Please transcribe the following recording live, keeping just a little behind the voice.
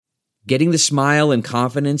Getting the smile and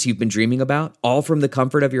confidence you've been dreaming about, all from the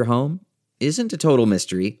comfort of your home, isn't a total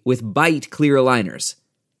mystery with Bite clear aligners.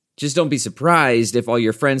 Just don't be surprised if all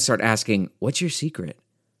your friends start asking, "What's your secret?"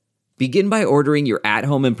 Begin by ordering your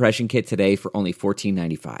at-home impression kit today for only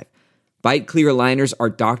 $14.95. Bite clear aligners are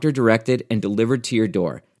doctor-directed and delivered to your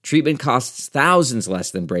door. Treatment costs thousands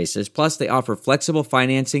less than braces, plus they offer flexible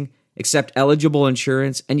financing, accept eligible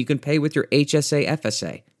insurance, and you can pay with your HSA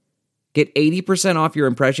FSA. Get 80% off your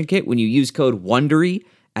impression kit when you use code WONDERY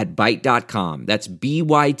at Byte.com. That's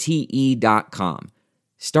BYTE.com.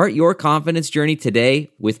 Start your confidence journey today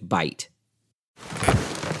with Byte.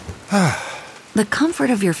 The comfort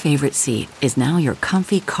of your favorite seat is now your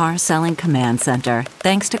comfy car-selling command center,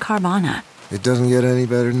 thanks to Carvana. It doesn't get any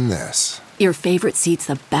better than this. Your favorite seat's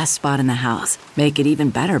the best spot in the house. Make it even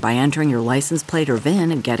better by entering your license plate or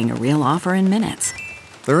VIN and getting a real offer in minutes.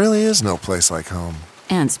 There really is no place like home.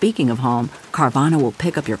 And speaking of home, Carvana will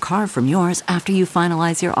pick up your car from yours after you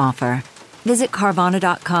finalize your offer. Visit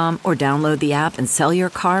Carvana.com or download the app and sell your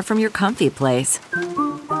car from your comfy place.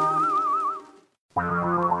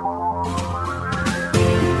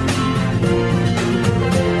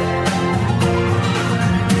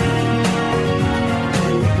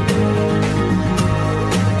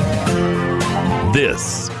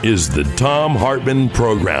 This is the Thom Hartmann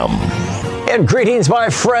Program. And greetings, my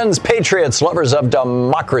friends, patriots, lovers of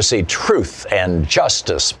democracy, truth, and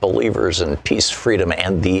justice, believers in peace, freedom,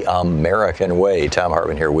 and the American way. Thom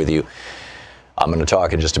Hartmann here with you. I'm going to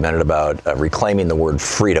talk in just a minute about reclaiming the word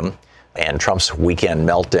freedom and Trump's weekend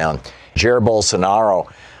meltdown. Jair Bolsonaro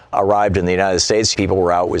arrived in the United States. People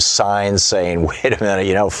were out with signs saying, wait a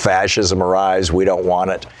minute, fascism arrives. We don't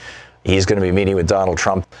want it. He's going to be meeting with Donald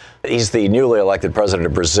Trump. He's the newly elected president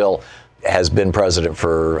of Brazil, has been president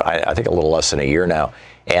for, I think, a little less than a year now.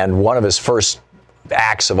 And one of his first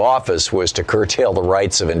acts of office was to curtail the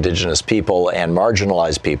rights of indigenous people and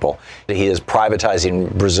marginalized people. He is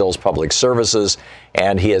privatizing Brazil's public services,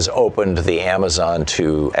 and he has opened the Amazon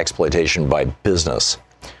to exploitation by business.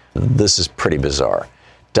 This is pretty bizarre.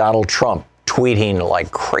 Donald Trump tweeting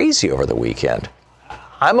like crazy over the weekend.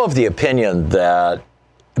 I'm of the opinion that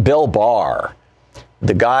Bill Barr,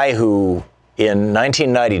 the guy who in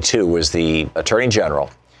 1992 was the Attorney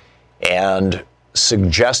General and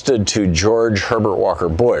suggested to George Herbert Walker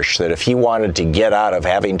Bush that if he wanted to get out of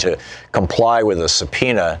having to comply with a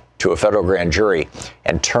subpoena to a federal grand jury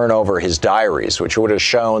and turn over his diaries, which would have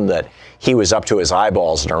shown that he was up to his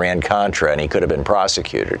eyeballs in Iran-Contra and he could have been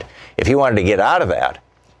prosecuted. If he wanted to get out of that,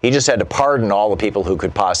 he just had to pardon all the people who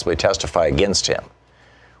could possibly testify against him,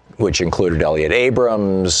 which included Elliot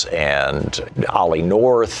Abrams and Ollie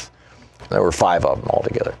North. There were 5 of them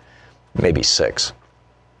altogether, maybe 6.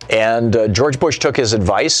 And George Bush took his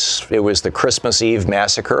advice. It was the Christmas Eve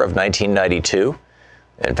massacre of 1992.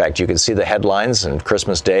 In fact, you can see the headlines on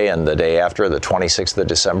Christmas Day and the day after, the 26th of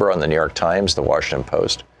December, on the New York Times, the Washington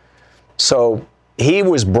Post. So he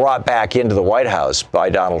was brought back into the White House by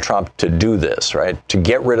Donald Trump to do this, right? To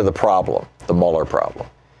get rid of the problem, the Mueller problem.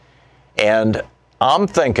 And I'm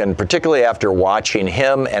thinking, particularly after watching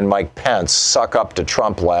him and Mike Pence suck up to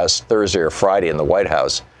Trump last Thursday or Friday in the White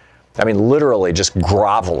House, I mean, literally just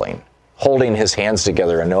groveling, holding his hands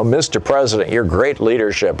together and, "Oh, Mr. President, your great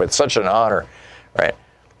leadership. It's such an honor," right?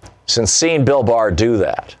 Since seeing Bill Barr do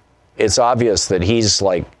that, it's obvious that he's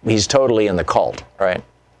totally in the cult, right?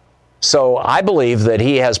 So I believe that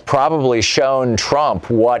he has probably shown Trump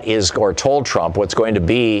or told Trump what's going to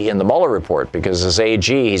be in the Mueller report, because as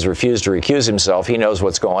AG, he's refused to recuse himself. He knows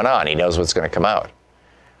what's going on. He knows what's going to come out.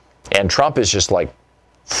 And Trump is just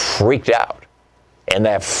freaked out. And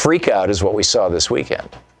that freak out is what we saw this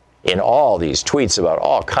weekend in all these tweets about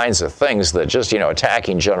all kinds of things that just,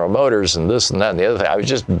 attacking General Motors and this and that and the other thing. It was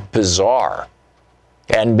just bizarre.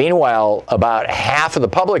 And meanwhile, about half of the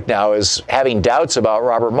public now is having doubts about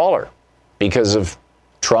Robert Mueller because of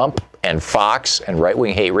Trump and Fox and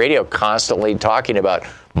right-wing hate radio constantly talking about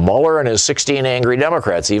Mueller and his 16 angry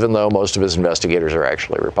Democrats, even though most of his investigators are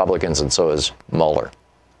actually Republicans, and so is Mueller.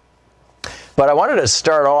 But I wanted to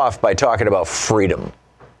start off by talking about freedom.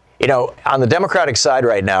 On the Democratic side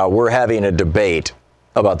right now, we're having a debate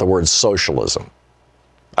about the word socialism.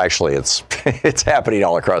 Actually, it's happening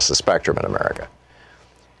all across the spectrum in America.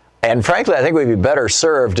 And frankly, I think we'd be better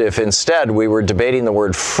served if instead we were debating the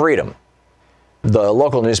word freedom. The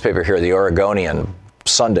local newspaper here, the Oregonian,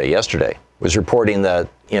 yesterday, was reporting that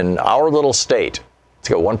in our little state, it's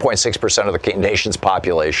got 1.6% of the nation's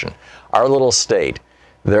population, our little state,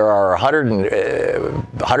 there are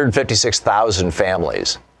 156,000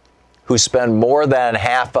 families who spend more than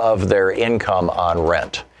half of their income on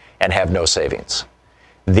rent and have no savings.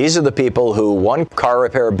 These are the people who one car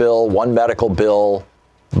repair bill, one medical bill,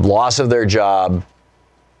 loss of their job,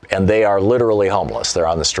 and they are literally homeless. They're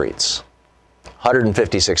on the streets.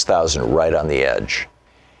 156,000 right on the edge.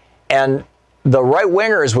 And the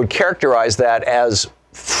right-wingers would characterize that as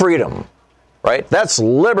freedom, right? That's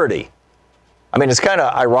liberty. I mean, it's kind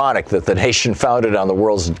of ironic that the nation founded on the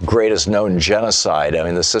world's greatest known genocide, I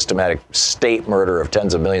mean, the systematic state murder of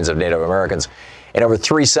tens of millions of Native Americans, and over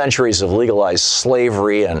 3 centuries of legalized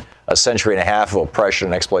slavery and a century and a half of oppression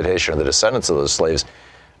and exploitation of the descendants of those slaves.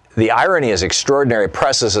 The irony is extraordinary. It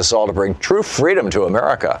presses us all to bring true freedom to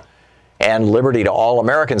America and liberty to all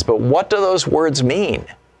Americans. But what do those words mean?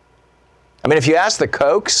 I mean, if you ask the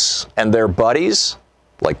Kochs and their buddies,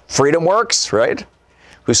 like Freedom Works, right,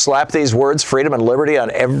 who slap these words, freedom and liberty,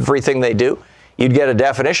 on everything they do, you'd get a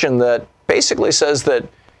definition that basically says that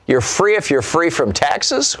you're free if you're free from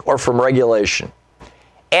taxes or from regulation.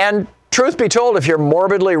 And truth be told, if you're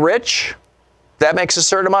morbidly rich, that makes a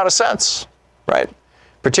certain amount of sense, right?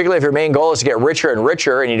 Particularly if your main goal is to get richer and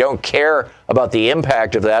richer and you don't care about the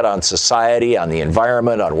impact of that on society, on the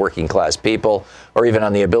environment, on working class people, or even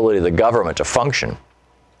on the ability of the government to function.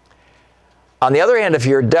 On the other hand, if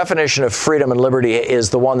your definition of freedom and liberty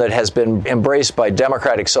is the one that has been embraced by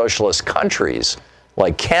democratic socialist countries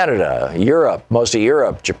like Canada, Europe, most of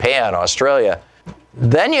Europe, Japan, Australia,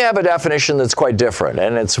 then you have a definition that's quite different.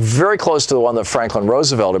 And it's very close to the one that Franklin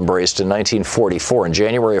Roosevelt embraced in 1944, in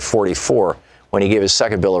January of 44, when he gave his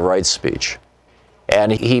second Bill of Rights speech.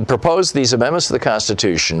 And he proposed these amendments to the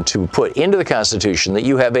Constitution to put into the Constitution that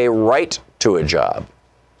you have a right to a job.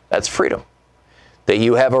 That's freedom. That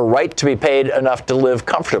you have a right to be paid enough to live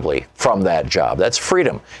comfortably from that job. That's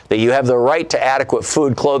freedom. That you have the right to adequate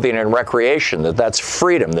food, clothing, and recreation. That's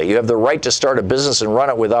freedom. That you have the right to start a business and run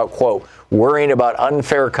it without, quote, worrying about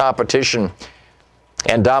unfair competition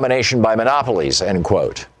and domination by monopolies, end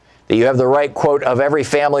quote. That you have the right, quote, of every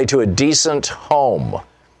family to a decent home.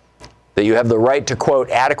 That you have the right to, quote,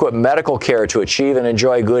 adequate medical care to achieve and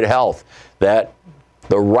enjoy good health. That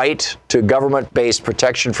the right to government-based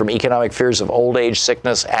protection from economic fears of old age,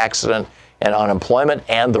 sickness, accident, and unemployment,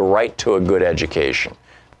 and the right to a good education.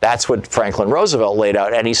 That's what Franklin Roosevelt laid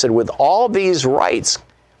out. And he said, with all these rights,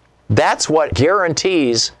 that's what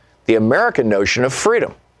guarantees the American notion of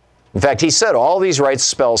freedom. In fact, he said all these rights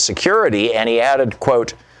spell security, and he added,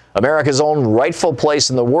 quote, America's own rightful place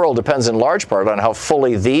in the world depends in large part on how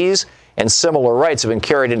fully these and similar rights have been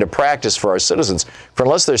carried into practice for our citizens. For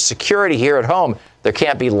unless there's security here at home, there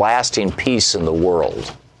can't be lasting peace in the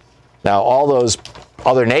world. Now, all those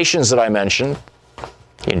other nations that I mentioned,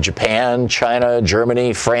 in Japan, China,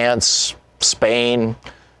 Germany, France, Spain,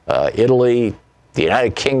 Italy, the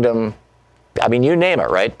United Kingdom, I mean, you name it,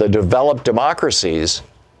 right? The developed democracies,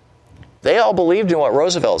 they all believed in what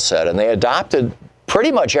Roosevelt said, and they adopted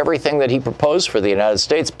pretty much everything that he proposed for the United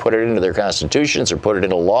States, put it into their constitutions or put it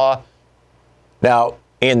into law. Now,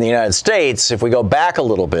 in the United States, if we go back a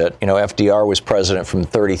little bit, you know, FDR was president from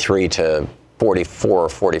 33 to 44 or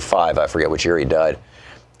 45, I forget which year he died.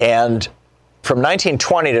 And from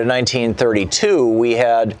 1920 to 1932, we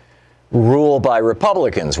had rule by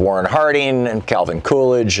Republicans, Warren Harding and Calvin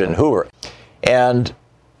Coolidge and Hoover. And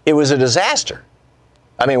it was a disaster.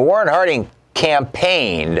 I mean, Warren Harding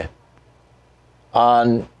campaigned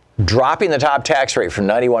on dropping the top tax rate from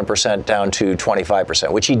 91% down to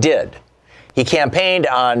 25%, which he did. He campaigned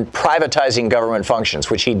on privatizing government functions,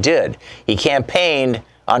 which he did. He campaigned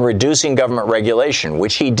on reducing government regulation,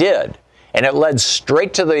 which he did. And it led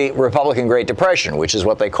straight to the Republican Great Depression, which is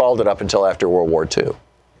what they called it up until after World War II.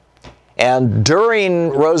 And during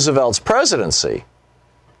Roosevelt's presidency,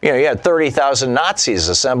 you know, you had 30,000 Nazis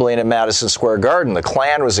assembling in Madison Square Garden. The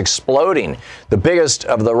Klan was exploding. The biggest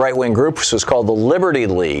of the right-wing groups was called the Liberty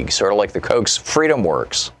League, sort of like the Koch's Freedom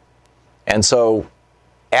Works. And so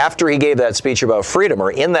after he gave that speech about freedom,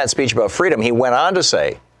 or in that speech about freedom, he went on to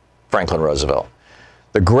say, Franklin Roosevelt,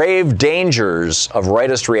 the grave dangers of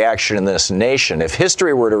rightist reaction in this nation, if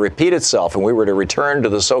history were to repeat itself and we were to return to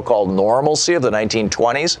the so-called normalcy of the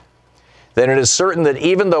 1920s, then it is certain that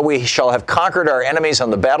even though we shall have conquered our enemies on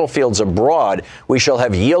the battlefields abroad, we shall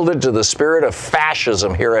have yielded to the spirit of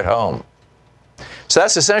fascism here at home. So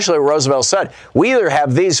that's essentially what Roosevelt said. We either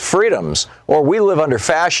have these freedoms or we live under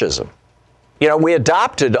fascism. You know, we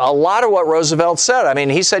adopted a lot of what Roosevelt said. I mean,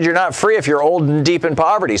 he said you're not free if you're old and deep in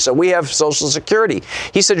poverty, so we have Social Security.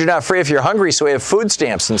 He said you're not free if you're hungry, so we have food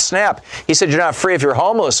stamps and SNAP. He said you're not free if you're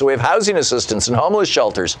homeless, so we have housing assistance and homeless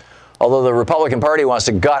shelters. although the Republican Party wants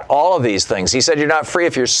to gut all of these things. He said you're not free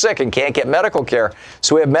if you're sick and can't get medical care.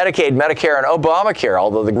 So we have Medicaid, Medicare, and Obamacare,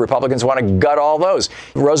 although the Republicans want to gut all those.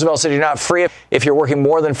 Roosevelt said you're not free if you're working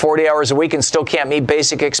more than 40 hours a week and still can't meet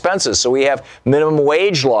basic expenses. So we have minimum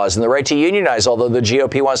wage laws and the right to unionize, although the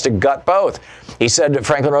GOP wants to gut both. He said,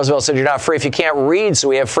 Franklin Roosevelt said you're not free if you can't read, so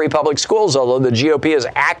we have free public schools, although the GOP is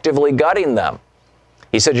actively gutting them.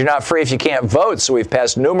 He said you're not free if you can't vote, so we've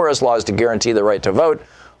passed numerous laws to guarantee the right to vote,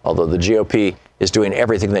 although the GOP is doing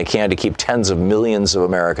everything they can to keep tens of millions of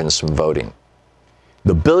Americans from voting.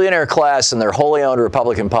 The billionaire class and their wholly owned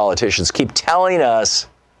Republican politicians keep telling us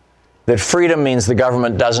that freedom means the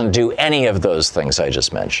government doesn't do any of those things I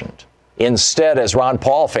just mentioned. Instead, as Ron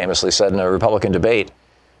Paul famously said in a Republican debate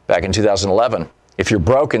back in 2011, if you're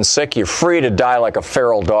broke and sick, you're free to die like a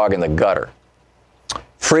feral dog in the gutter.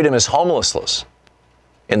 Freedom is homelessness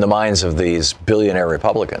in the minds of these billionaire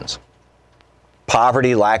Republicans.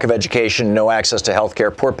 Poverty, lack of education, no access to health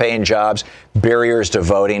care, poor paying jobs, barriers to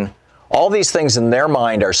voting. All these things in their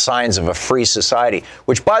mind are signs of a free society,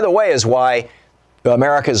 which, by the way, is why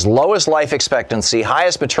America's lowest life expectancy,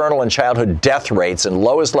 highest maternal and childhood death rates, and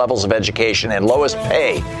lowest levels of education and lowest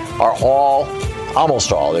pay are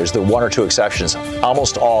almost all, there's the one or two exceptions,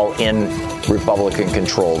 almost all in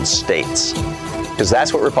Republican-controlled states. Because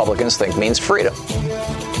that's what Republicans think means freedom.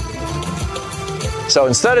 So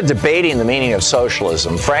instead of debating the meaning of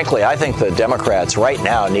socialism, frankly, I think the Democrats right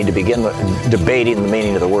now need to begin debating the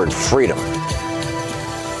meaning of the word freedom.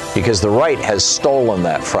 Because the right has stolen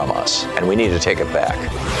that from us, and we need to take it back.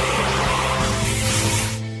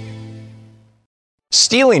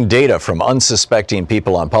 Stealing data from unsuspecting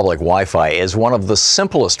people on public Wi-Fi is one of the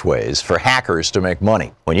simplest ways for hackers to make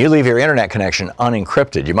money. When you leave your internet connection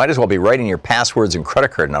unencrypted, you might as well be writing your passwords and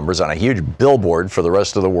credit card numbers on a huge billboard for the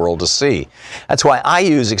rest of the world to see. That's why I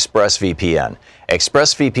use ExpressVPN.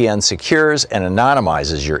 ExpressVPN secures and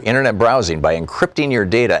anonymizes your internet browsing by encrypting your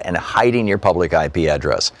data and hiding your public IP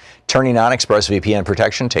address. Turning on ExpressVPN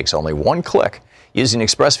protection takes only one click. Using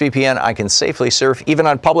ExpressVPN, I can safely surf even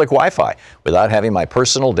on public Wi-Fi without having my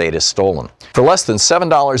personal data stolen. For less than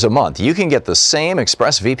 $7 a month, you can get the same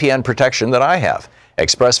ExpressVPN protection that I have.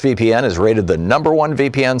 ExpressVPN is rated the #1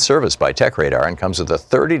 VPN service by TechRadar and comes with a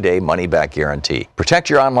 30-day money-back guarantee. Protect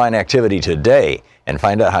your online activity today and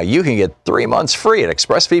find out how you can get 3 months free at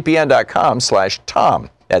expressvpn.com/Tom.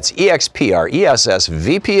 That's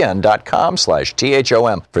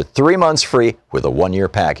expressvpn.com/THOM for 3 months free with a 1-year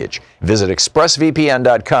package. Visit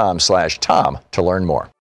expressvpn.com/Tom to learn more.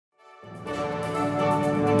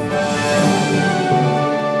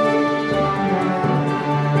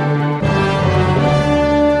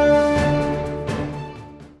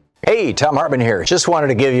 Hey, Thom Hartmann here. Just wanted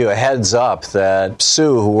to give you a heads up that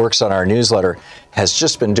Sue, who works on our newsletter, has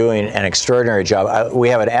just been doing an extraordinary job. We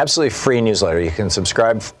have an absolutely free newsletter. You can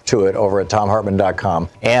subscribe to it over at thomhartmann.com.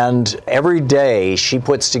 And every day she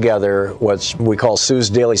puts together what we call Sue's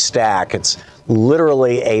Daily Stack. It's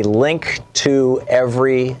literally a link to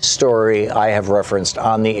every story I have referenced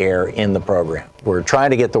on the air in the program. We're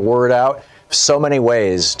trying to get the word out. So many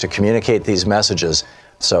ways to communicate these messages.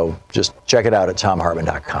 So just check it out at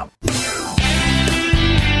thomhartmann.com.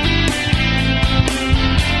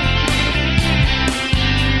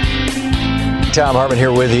 Thom Hartmann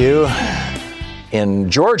here with you in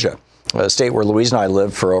Georgia, a state where Louise and I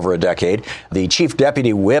lived for over a decade. The chief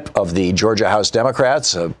deputy whip of the Georgia House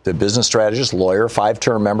Democrats, the business strategist, lawyer,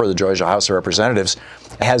 5-term member of the Georgia House of Representatives,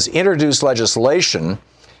 has introduced legislation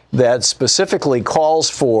that specifically calls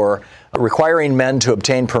for requiring men to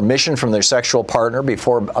obtain permission from their sexual partner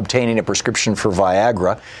before obtaining a prescription for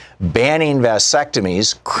Viagra, banning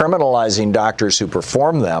vasectomies, criminalizing doctors who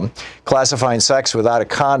perform them, classifying sex without a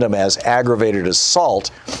condom as aggravated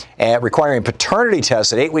assault, and requiring paternity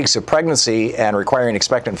tests at 8 weeks of pregnancy and requiring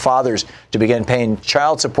expectant fathers to begin paying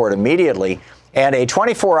child support immediately, and a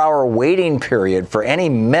 24-hour waiting period for any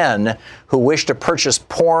men who wish to purchase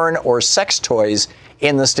porn or sex toys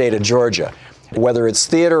in the state of Georgia. Whether it's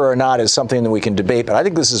theater or not is something that we can debate, but I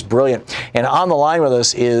think this is brilliant. And on the line with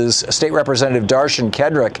us is State Representative Darshan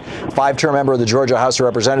Kedrick, 5-term member of the Georgia House of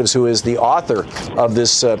Representatives, who is the author of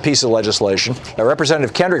this piece of legislation.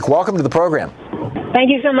 Representative Kedrick, welcome to the program. Thank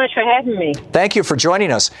you so much for having me. Thank you for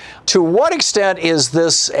joining us. To what extent is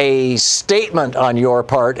this a statement on your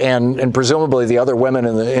part and presumably the other women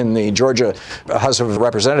in the Georgia House of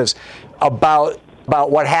Representatives about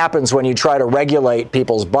what happens when you try to regulate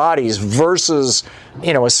people's bodies versus,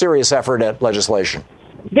 a serious effort at legislation?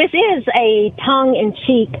 This is a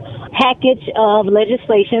tongue-in-cheek package of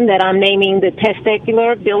legislation that I'm naming the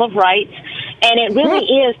Testicular Bill of Rights, and it really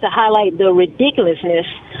is to highlight the ridiculousness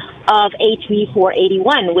of HB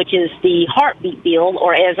 481, which is the heartbeat bill,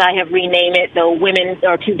 or as I have renamed it, the women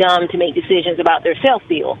are too dumb to make decisions about their self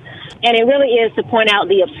bill. And it really is to point out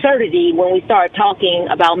the absurdity when we start talking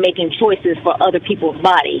about making choices for other people's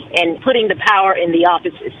body and putting the power in the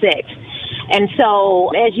opposite sex. And so,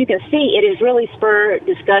 as you can see, it has really spurred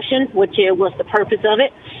discussion, which was the purpose of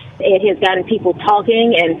it. It has gotten people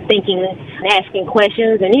talking and thinking and asking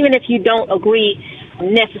questions. And even if you don't agree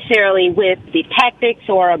necessarily with the tactics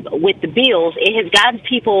or with the bills, it has gotten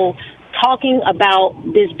people talking about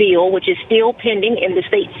this bill, which is still pending in the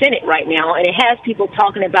state Senate right now, and it has people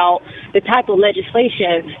talking about the type of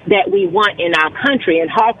legislation that we want in our country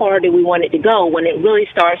and how far do we want it to go when it really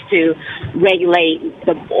starts to regulate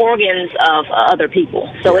the organs of other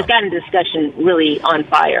people. So it's gotten discussion really on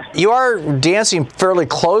fire. You are dancing fairly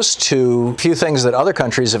close to a few things that other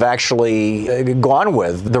countries have actually gone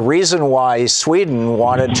with. The reason why Sweden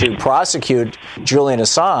wanted to prosecute Julian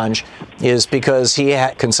Assange is because he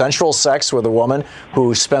had consensual sex with a woman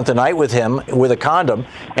who spent the night with him with a condom,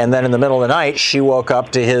 and then in the middle of the night she woke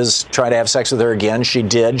up to his trying to have sex with her again. She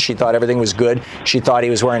did. She thought everything was good. She thought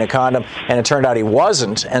he was wearing a condom, and it turned out he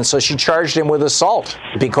wasn't, and so she charged him with assault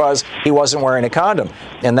because he wasn't wearing a condom.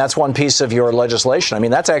 And that's one piece of your legislation. I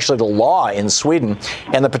mean, that's actually the law in Sweden.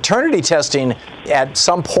 And the paternity testing at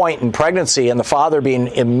some point in pregnancy and the father being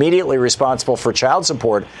immediately responsible for child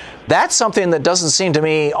support, that's something that doesn't seem to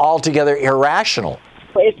me altogether irrational.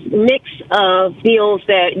 It's a mix of bills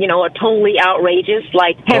that, are totally outrageous,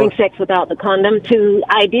 like having sex without the condom, to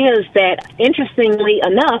ideas that, interestingly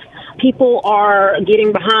enough, people are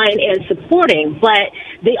getting behind and supporting. But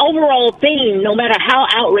the overall theme, no matter how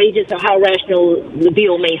outrageous or how rational the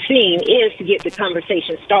bill may seem, is to get the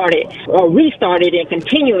conversation started or restarted and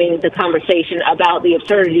continuing the conversation about the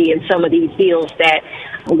absurdity in some of these bills that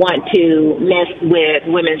want to mess with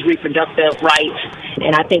women's reproductive rights,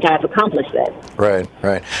 and I think I've accomplished that. Right.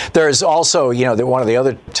 There's also, one of the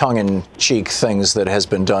other tongue-in-cheek things that has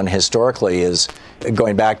been done historically is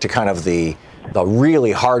going back to kind of the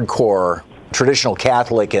really hardcore traditional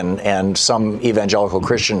Catholic and some evangelical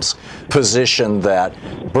Christians' position that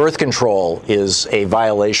birth control is a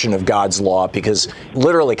violation of God's law because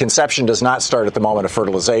literally conception does not start at the moment of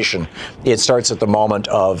fertilization. It starts at the moment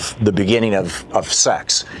of the beginning of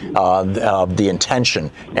sex, the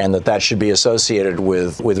intention, and that should be associated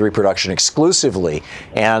with reproduction exclusively.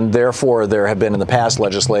 And therefore, there have been in the past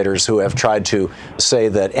legislators who have tried to say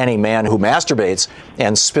that any man who masturbates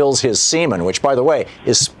and spills his semen, which, by the way,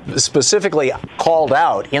 is specifically called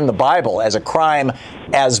out in the Bible as a crime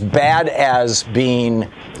as bad as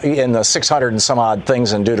being in the 600 and some odd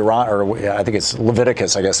things in Deuteronomy, or I think it's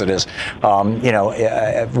Leviticus, I guess it is,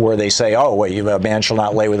 where they say, a man shall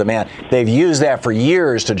not lay with a man. They've used that for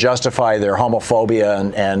years to justify their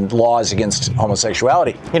homophobia and laws against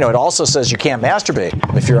homosexuality. It also says you can't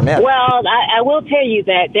masturbate if you're a man. Well, I will tell you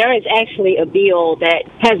that there is actually a bill that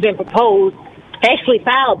has been proposed, actually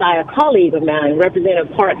filed by a colleague of mine, Representative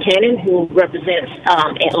Park Cannon, who represents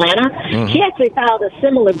Atlanta. Mm-hmm. She actually filed a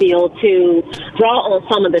similar bill to draw on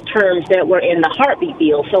some of the terms that were in the heartbeat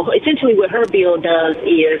bill. So essentially what her bill does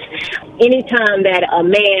is anytime that a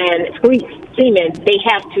man excretes semen, they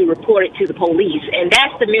have to report it to the police. And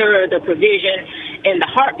that's the mirror of the provision in the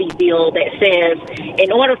heartbeat bill that says in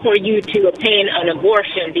order for you to obtain an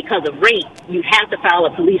abortion because of rape, you have to file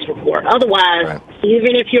a police report. Otherwise,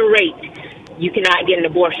 even if you're raped, you cannot get an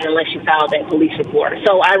abortion unless you file that police report.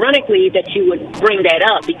 So ironically that you would bring that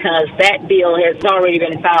up because that bill has already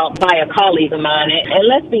been filed by a colleague of mine. And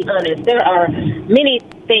let's be honest, there are many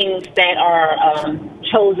things that are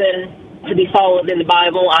chosen to be followed in the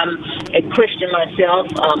Bible. I'm a Christian myself,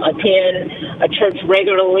 attend a church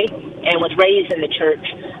regularly and was raised in the church.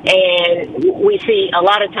 And we see a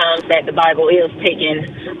lot of times that the Bible is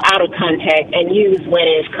taken out of context and used when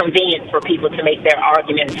it's convenient for people to make their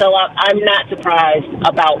argument. So I'm not surprised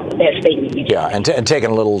about that statement. Yeah, and taken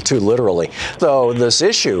a little too literally. Though this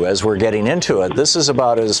issue, as we're getting into it, this is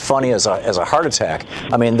about as funny as a heart attack.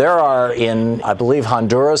 I mean, there are in, I believe,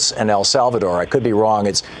 Honduras and El Salvador, I could be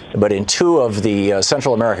wrong, but in two of the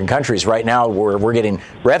Central American countries right now we're getting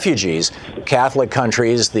refugees, Catholic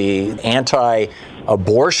countries, the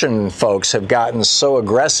anti-abortion folks have gotten so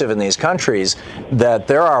aggressive in these countries that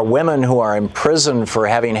there are women who are imprisoned for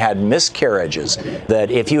having had miscarriages, that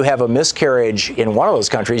if you have a miscarriage in one of those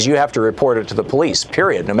countries, you have to report it to the police,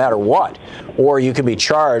 period, no matter what. Or you can be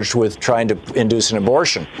charged with trying to induce an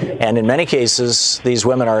abortion. And in many cases, these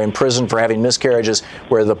women are imprisoned for having miscarriages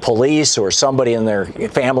where the police or somebody in their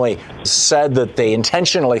family said that they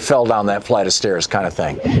intentionally fell down that flight of stairs kind of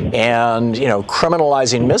thing. And,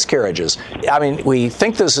 criminalizing miscarriages. I mean, we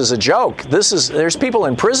think this is a joke. There's people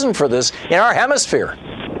in prison for this in our hemisphere.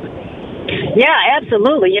 Yeah,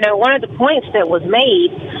 absolutely. You know, one of the points that was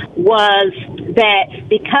made was that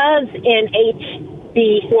because in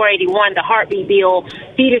HB 481, the heartbeat bill,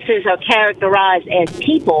 fetuses are characterized as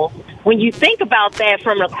people. When you think about that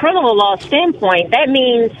from a criminal law standpoint, that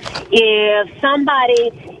means if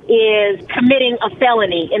somebody is committing a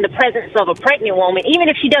felony in the presence of a pregnant woman, even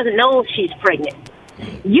if she doesn't know she's pregnant,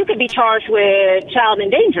 you could be charged with child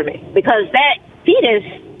endangerment because that fetus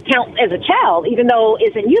counts as a child, even though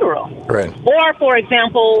it's in utero. Right. Or, for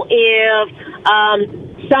example, if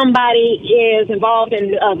somebody is involved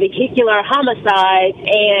in a vehicular homicide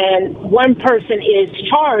and one person is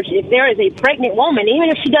charged, if there is a pregnant woman, even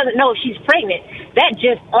if she doesn't know she's pregnant, that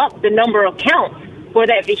just ups the number of counts for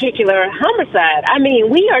that vehicular homicide. I mean,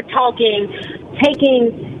 we are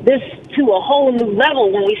taking this to a whole new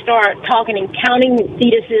level when we start talking and counting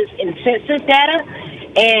fetuses in census data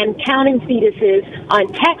and counting fetuses on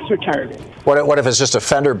tax returns. What if it's just a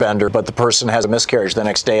fender bender, but the person has a miscarriage the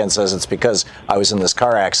next day and says it's because I was in this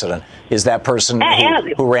car accident? Is that person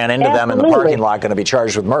who ran into them in the parking lot going to be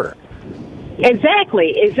charged with murder?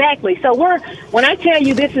 Exactly. So when I tell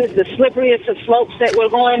you this is the slipperiest of slopes that we're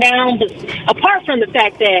going down, but apart from the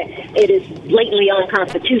fact that it is blatantly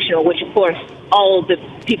unconstitutional, which of course all the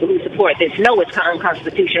people who support this know it's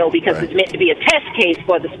unconstitutional because it's meant to be a test case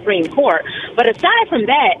for the Supreme Court. But aside from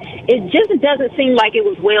that, it just doesn't seem like it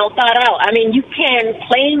was well thought out. I mean, you can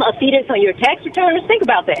claim a fetus on your tax returns. Think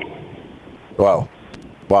about that.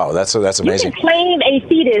 Wow, that's amazing. You can claim a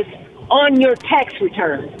fetus on your tax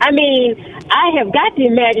return. I mean, I have got to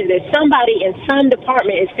imagine that somebody in some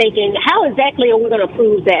department is thinking, how exactly are we going to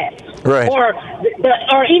prove that? Right. Or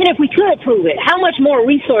even if we could prove it, how much more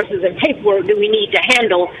resources and paperwork do we need to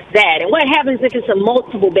handle that? And what happens if it's a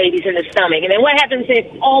multiple babies in the stomach? And then what happens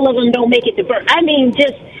if all of them don't make it to birth? I mean,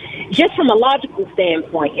 just from a logical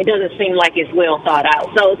standpoint, it doesn't seem like it's well thought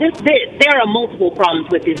out. So there are multiple problems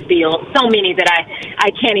with this bill, so many that I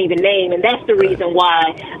can't even name, and that's the reason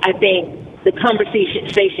why I think the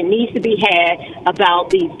conversation needs to be had about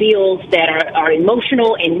these bills that are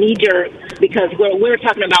emotional and knee-jerk, because we're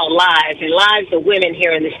talking about lives and lives of women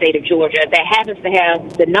here in the state of Georgia that happens to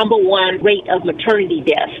have the number one rate of maternity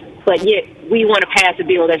deaths. But yet we want to pass a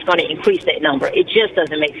bill that's going to increase that number. It just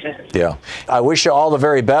doesn't make sense. Yeah. I wish you all the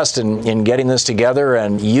very best in getting this together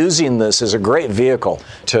and using this as a great vehicle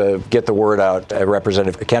to get the word out.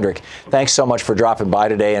 Representative Kendrick, thanks so much for dropping by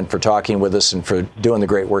today and for talking with us and for doing the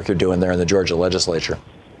great work you're doing there in the Georgia legislature.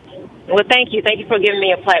 Well, thank you. Thank you for giving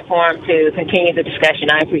me a platform to continue the discussion.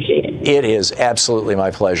 I appreciate it. It is absolutely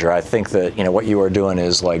my pleasure. I think that, what you are doing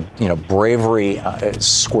is bravery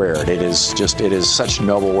squared. It is such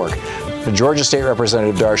noble work. The Georgia State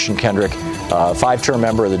Representative Darshan Kendrick, five-term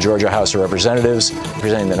member of the Georgia House of Representatives,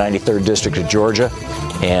 representing the 93rd District of Georgia,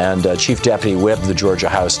 and Chief Deputy Whip of the Georgia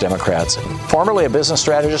House Democrats, formerly a business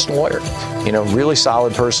strategist and lawyer. Really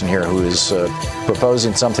solid person here who is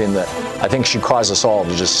proposing something that I think should cause us all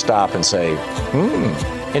to just stop and say,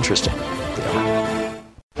 interesting.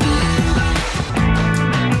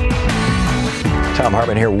 Thom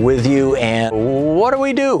Hartmann here with you, and what do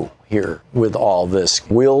we do here with all this?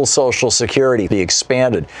 Will Social Security be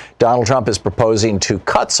expanded? Donald Trump is proposing to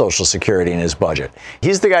cut Social Security in his budget.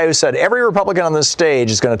 He's the guy who said every Republican on this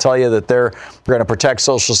stage is going to tell you that they're going to protect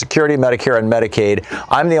Social Security, Medicare, and Medicaid.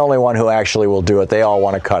 I'm the only one who actually will do it. They all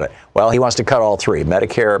want to cut it. Well, he wants to cut all three,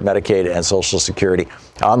 Medicare, Medicaid, and Social Security.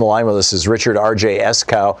 On the line with us is Richard R.J.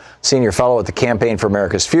 Eskow, Senior Fellow at the Campaign for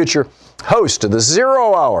America's Future, host of the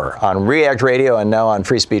Zero Hour on React Radio and now on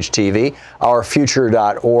Free Speech TV,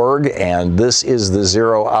 ourfuture.org, and this is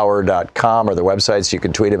thezerohour.com are the websites. You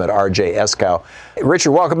can tweet him at RJ Eskow.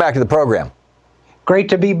 Richard, welcome back to the program. Great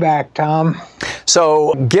to be back, Tom.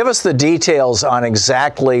 So give us the details on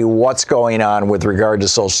exactly what's going on with regard to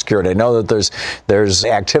Social Security. I know that there's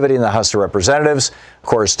activity in the House of Representatives. Of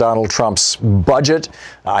course, Donald Trump's budget.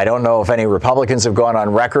 I don't know if any Republicans have gone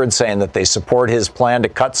on record saying that they support his plan to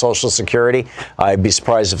cut Social Security. I'd be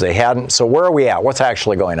surprised if they hadn't. So where are we at? What's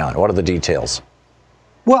actually going on? What are the details?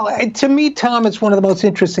 Well, to me, Tom, it's one of the most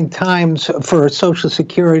interesting times for Social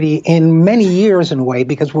Security in many years in a way,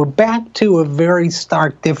 because we're back to a very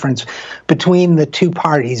stark difference between the two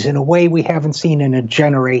parties in a way we haven't seen in a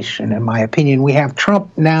generation, in my opinion. We have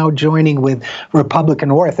Trump now joining with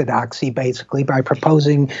Republican orthodoxy, basically, by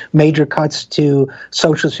proposing major cuts to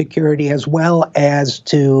Social Security as well as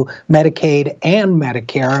to Medicaid and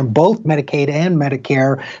Medicare. And both Medicaid and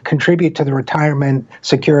Medicare contribute to the retirement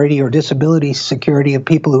security or disability security of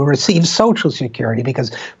people who receive Social Security,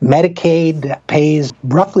 because Medicaid pays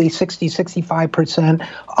roughly 65%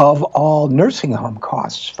 of all nursing home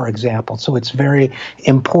costs, for example. So it's very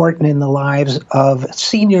important in the lives of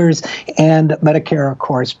seniors, and Medicare, of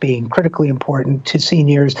course, being critically important to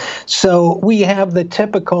seniors. So we have the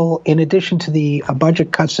typical, in addition to the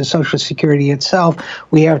budget cuts to Social Security itself,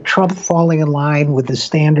 we have Trump falling in line with the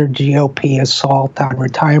standard GOP assault on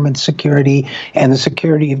retirement security and the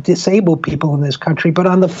security of disabled people in this country. But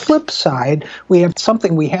on the flip side, we have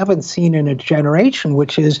something we haven't seen in a generation,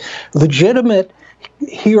 which is legitimate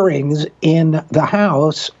hearings in the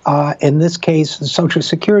House, in this case, the Social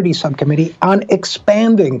Security Subcommittee, on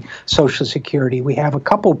expanding Social Security. We have a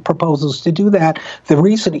couple proposals to do that. The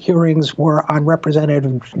recent hearings were on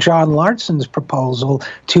Representative John Larson's proposal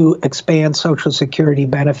to expand Social Security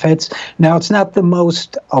benefits. Now, it's not the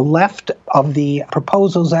most left of the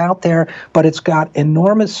proposals out there, but it's got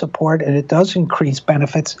enormous support, and it does increase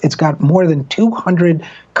benefits. It's got more than 200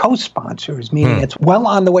 co-sponsors, meaning it's well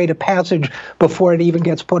on the way to passage before it even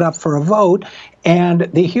gets put up for a vote. And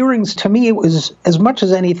the hearings, to me, it was, as much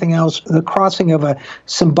as anything else, the crossing of a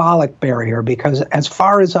symbolic barrier, because as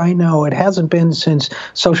far as I know, it hasn't been since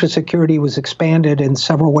Social Security was expanded in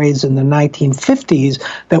several ways in the 1950s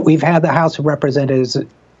that we've had the House of Representatives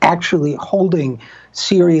actually holding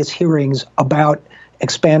serious hearings about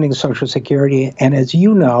expanding Social Security. And as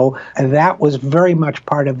you know, that was very much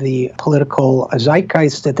part of the political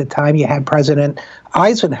zeitgeist at the time. You had President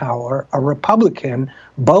Eisenhower, a Republican,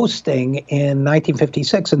 boasting in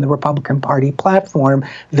 1956 in the Republican Party platform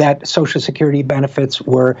that Social Security benefits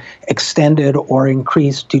were extended or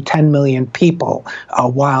increased to 10 million people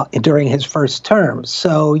during his first term.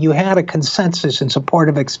 So you had a consensus in support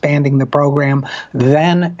of expanding the program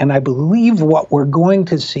then, and I believe what we're going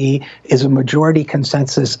to see is a majority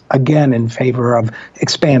consensus again in favor of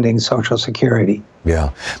expanding Social Security.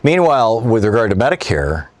 Yeah. Meanwhile, with regard to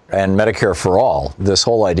Medicare and Medicare for all, this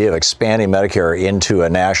whole idea of expanding Medicare into a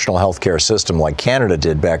national health care system like Canada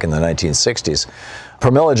did back in the 1960s,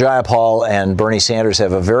 Pramila Jayapal and Bernie Sanders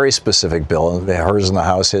have a very specific bill, hers in the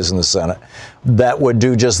House, his in the Senate, that would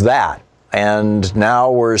do just that. And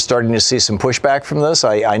now we're starting to see some pushback from this.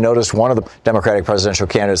 I noticed one of the Democratic presidential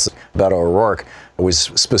candidates, Beto O'Rourke, was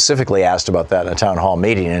specifically asked about that in a town hall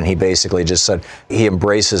meeting, and he basically just said he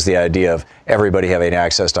embraces the idea of everybody having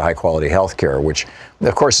access to high-quality health care, which,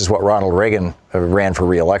 of course, is what Ronald Reagan ran for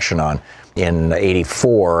re-election on in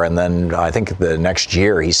 '84, and then I think the next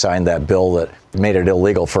year he signed that bill that made it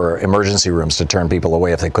illegal for emergency rooms to turn people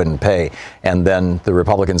away if they couldn't pay. And then the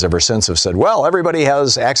Republicans ever since have said, well, everybody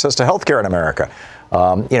has access to health care in America.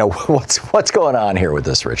 What's going on here with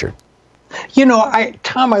this, Richard? You know,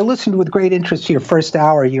 Tom, I listened with great interest to your first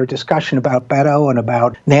hour, your discussion about Beto and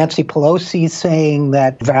about Nancy Pelosi saying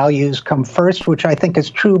that values come first, which I think is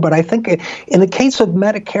true. But I think in the case of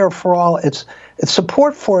Medicare for all, its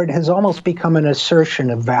support for it has almost become an assertion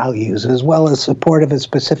of values as well as support of a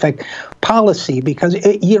specific policy, because,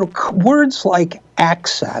 words like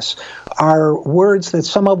access are words that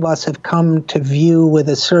some of us have come to view with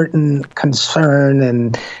a certain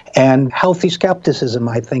concern and healthy skepticism,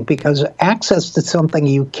 I think, because access to something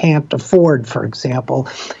you can't afford, for example,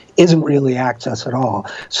 isn't really access at all.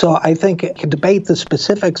 So I think it can debate the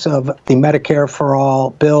specifics of the Medicare for All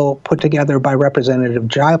bill put together by Representative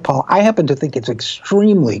Jayapal. I happen to think it's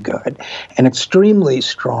extremely good and extremely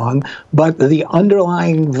strong, but the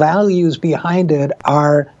underlying values behind it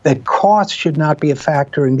are that cost should not be a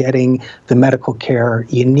factor in getting the medical care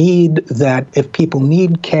you need, that if people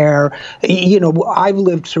need care, I've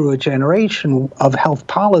lived through a generation of health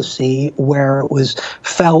policy where it was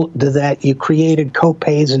felt that you created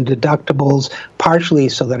copays and deductibles partially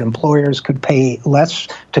so that employers could pay less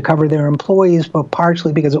to cover their employees, but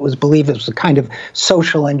partially because it was believed it was a kind of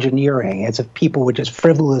social engineering, as if people would just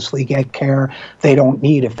frivolously get care they don't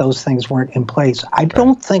need if those things weren't in place. I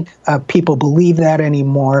don't think people believe that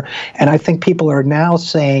anymore, and I think people are now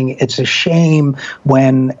saying it's a shame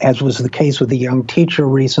when, as was the case with a young teacher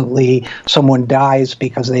recently, someone dies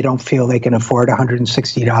because they don't feel they can afford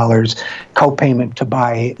 $160 copayment to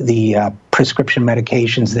buy the prescription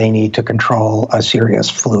medications they need to control a serious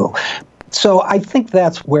flu. So I think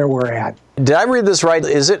that's where we're at. Did I read this right?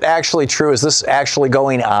 Is it actually true? Is this actually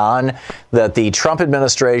going on that the Trump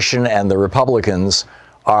administration and the Republicans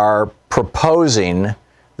are proposing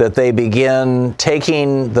that they begin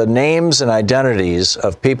taking the names and identities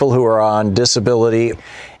of people who are on disability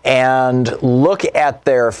and look at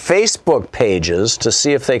their Facebook pages to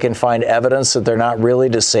see if they can find evidence that they're not really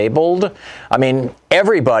disabled. I mean,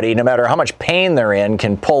 everybody, no matter how much pain they're in,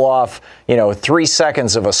 can pull off, 3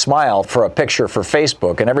 seconds of a smile for a picture for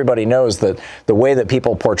Facebook. And everybody knows that the way that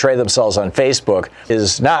people portray themselves on Facebook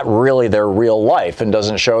is not really their real life and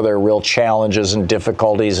doesn't show their real challenges and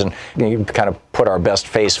difficulties. And you kind of put our best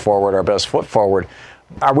face forward, our best foot forward.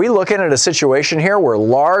 Are we looking at a situation here where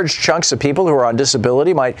large chunks of people who are on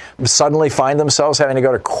disability might suddenly find themselves having to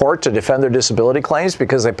go to court to defend their disability claims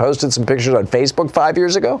because they posted some pictures on Facebook 5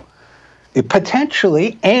 years ago?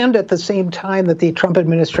 Potentially, and at the same time that the Trump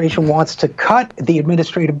administration wants to cut the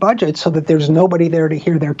administrative budget so that there's nobody there to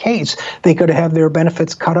hear their case. They could have their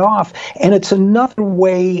benefits cut off. And it's another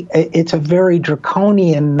way, it's a very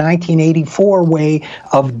draconian 1984 way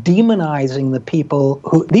of demonizing the people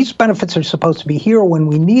who, these benefits are supposed to be here when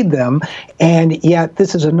we need them. And yet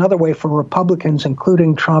this is another way for Republicans,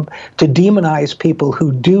 including Trump, to demonize people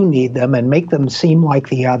who do need them and make them seem like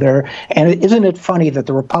the other. And isn't it funny that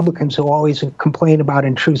the Republicans who always complain about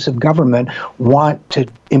intrusive government want to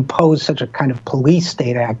impose such a kind of police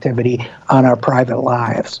state activity on our private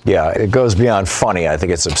lives? Yeah, it goes beyond funny. I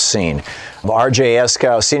think it's obscene. R.J.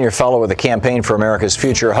 Eskow, senior fellow with the Campaign for America's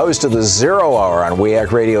Future, host of the Zero Hour on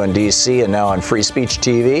WEAC Radio in D.C. and now on Free Speech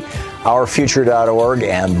TV, ourfuture.org,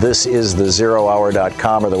 and this is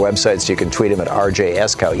thezerohour.com are the websites. You can tweet him at R.J.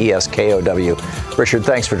 Eskow, E-S-K-O-W. Richard,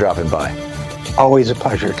 thanks for dropping by. Always a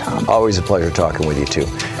pleasure, Tom. Always a pleasure talking with you, too.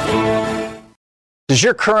 Does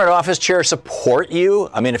your current office chair support you?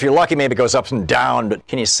 I mean, if you're lucky, maybe it goes up and down, but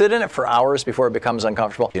can you sit in it for hours before it becomes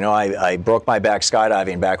uncomfortable? I broke my back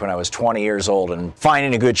skydiving back when I was 20 years old, and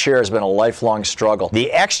finding a good chair has been a lifelong struggle. The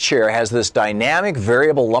X chair has this dynamic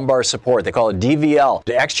variable lumbar support. They call it DVL.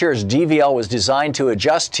 The X chair's DVL was designed to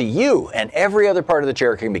adjust to you, and every other part of the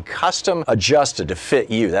chair can be custom adjusted to fit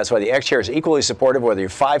you. That's why the X chair is equally supportive whether you're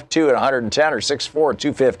 5'2" and 110 or 6'4" and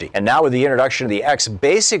 250. And now with the introduction of the X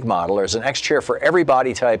Basic model, there's an X chair for every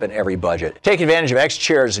body type and every budget. Take advantage of X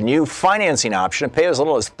Chair's new financing option and pay as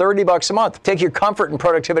little as $30 a month. Take your comfort and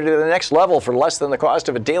productivity to the next level for less than the cost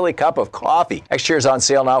of a daily cup of coffee. X Chair's on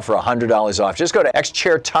sale now for $100 off. Just go to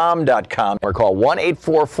xchairtom.com or call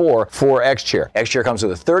 1-844-4XChair. X Chair comes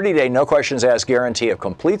with a 30-day, no questions asked guarantee of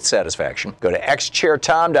complete satisfaction. Go to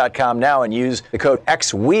xchairtom.com now and use the code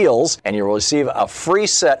XWheels and you'll receive a free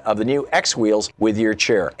set of the new X Wheels with your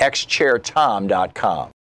chair.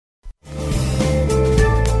 xchairtom.com.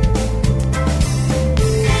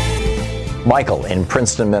 Michael in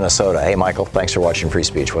Princeton, Minnesota. Hey, Michael, thanks for watching Free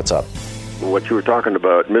Speech. What's up? What you were talking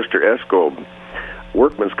about, Mr. Eskow,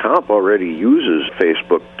 Workman's Comp already uses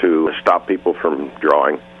Facebook to stop people from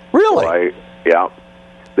drawing. Really? Yeah.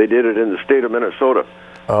 They did it in the state of Minnesota.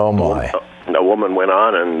 Oh, my. A woman went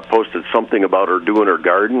on and posted something about her doing her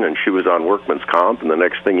garden, and she was on Workman's Comp, and the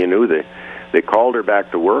next thing you knew, they called her back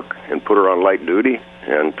to work and put her on light duty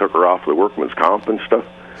and took her off the Workman's Comp and stuff.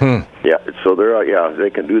 Yeah, so they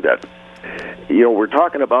can do that. We're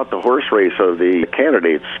talking about the horse race of the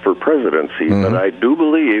candidates for presidency, but I do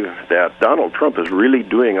believe that Donald Trump is really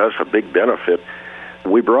doing us a big benefit.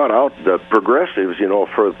 We brought out the progressives,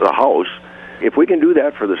 for the House. If we can do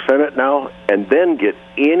that for the Senate now and then get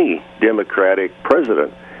any Democratic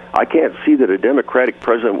president, I can't see that a Democratic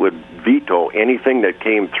president would veto anything that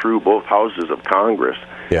came through both houses of Congress.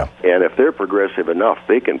 Yeah. And if they're progressive enough,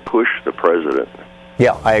 they can push the president.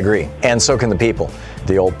 Yeah, I agree. And so can the people.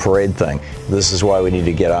 The old parade thing. This is why we need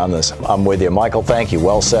to get on this. I'm with you. Michael, thank you.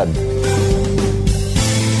 Well said.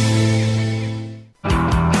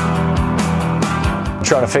 I'm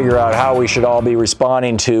trying to figure out how we should all be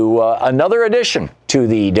responding to another addition to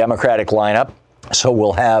the Democratic lineup. So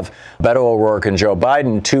we'll have Beto O'Rourke and Joe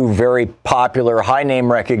Biden, two very popular, high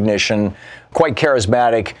name recognition, quite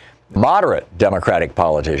charismatic, moderate Democratic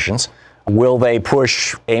politicians. Will they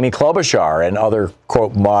push Amy Klobuchar and other,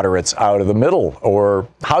 quote, moderates out of the middle? Or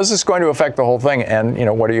how's this going to affect the whole thing? And,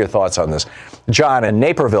 what are your thoughts on this? John in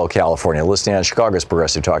Naperville, California, listening on Chicago's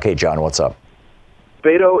Progressive Talk. Hey, John, what's up?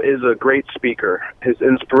 Beto is a great speaker. His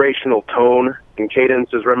inspirational tone and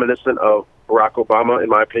cadence is reminiscent of Barack Obama, in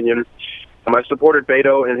my opinion. I supported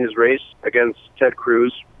Beto in his race against Ted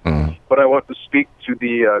Cruz, but I want to speak to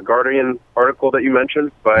the Guardian article that you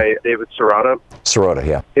mentioned by David Sirota. Sirota,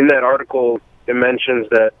 yeah. In that article, it mentions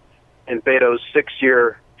that in Beto's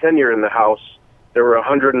 6-year tenure in the House, there were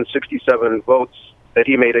 167 votes that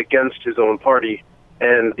he made against his own party,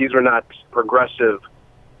 and these were not progressive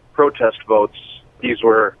protest votes. These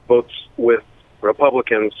were votes with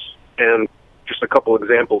Republicans, and just a couple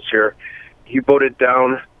examples here. He voted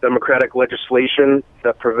down Democratic legislation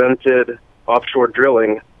that prevented offshore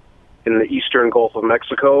drilling in the eastern Gulf of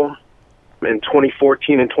Mexico. In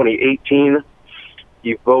 2014 and 2018,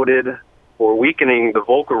 you voted for weakening the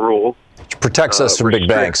Volcker rule. Which protects us from big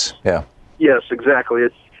banks. Yeah. Yes, exactly.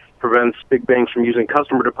 It prevents big banks from using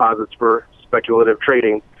customer deposits for speculative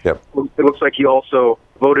trading. Yep. It looks like you also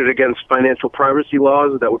voted against financial privacy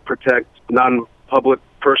laws that would protect non-public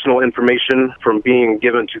personal information from being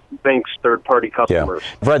given to banks' third-party customers.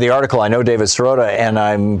 Yeah. I've read the article. I know David Sirota, and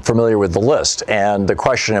I'm familiar with the list. And the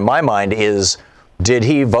question in my mind is, did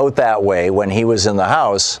he vote that way when he was in the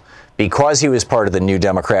House because he was part of the New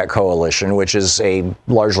Democrat Coalition, which is a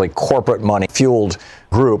largely corporate money-fueled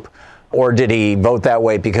group, or did he vote that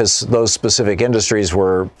way because those specific industries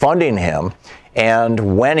were funding him?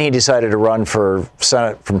 And when he decided to run for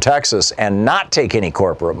Senate from Texas and not take any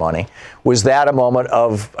corporate money, was that a moment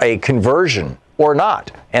of a conversion or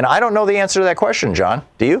not? And I don't know the answer to that question, John.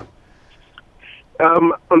 Do you?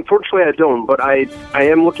 Unfortunately, I don't, but I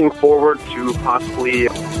am looking forward to possibly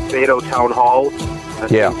Beto Town Hall.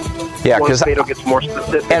 Yeah, because Beto gets more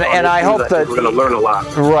specific, and I hope that we're going to learn a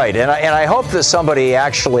lot. Right, and I hope that somebody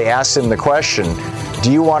actually asks him the question: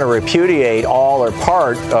 do you want to repudiate all or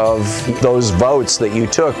part of those votes that you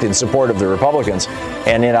took in support of the Republicans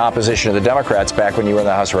and in opposition to the Democrats back when you were in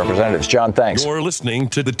the House of Representatives? John, thanks. You're listening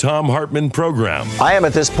to the Thom Hartmann Program. I am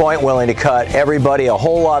at this point willing to cut everybody a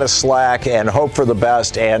whole lot of slack and hope for the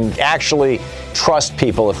best and actually trust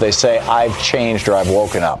people if they say, I've changed or I've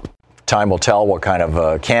woken up. Time will tell what kind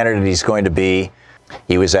of candidate he's going to be.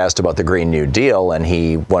 He was asked about the Green New Deal, and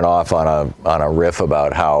he went off on a riff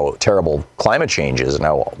about how terrible climate change is and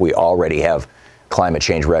how we already have climate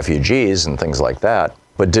change refugees and things like that,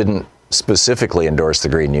 but didn't specifically endorse the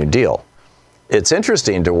Green New Deal. It's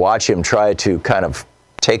interesting to watch him try to kind of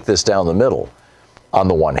take this down the middle on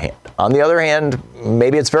the one hand. On the other hand,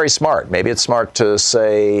 maybe it's very smart. Maybe it's smart to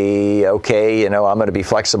say, okay, I'm going to be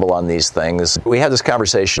flexible on these things. We had this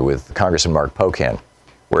conversation with Congressman Mark Pocan,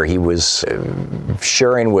 where he was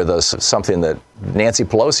sharing with us something that Nancy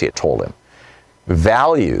Pelosi had told him.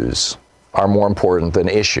 Values are more important than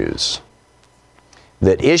issues.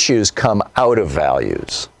 That issues come out of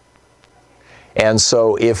values. And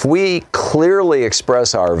so if we clearly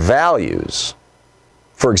express our values,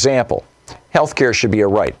 for example, healthcare should be a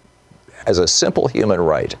right. As a simple human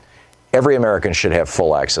right, every American should have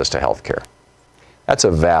full access to healthcare. That's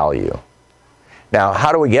a value. Now,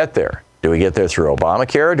 how do we get there? Do we get there through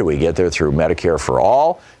Obamacare? Do we get there through Medicare for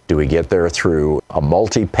all? Do we get there through a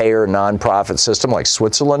multi-payer nonprofit system like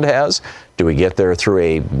Switzerland has? Do we get there through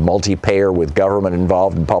a multi-payer with government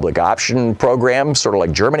involved in public option program, sort of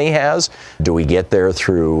like Germany has? Do we get there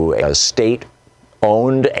through a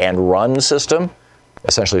state-owned and run system,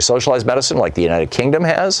 essentially socialized medicine like the United Kingdom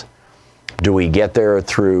has? Do we get there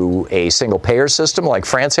through a single-payer system like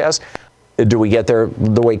France has? Do we get there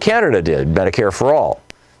the way Canada did, Medicare for all?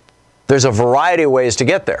 There's a variety of ways to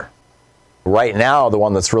get there. Right now, the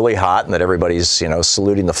one that's really hot and that everybody's,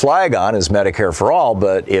 saluting the flag on is Medicare for all.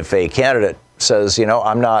 But if a candidate says,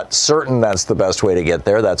 I'm not certain that's the best way to get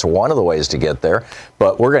there, that's one of the ways to get there,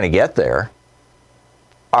 but we're going to get there.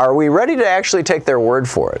 Are we ready to actually take their word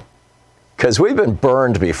for it? Because we've been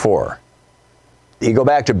burned before. You go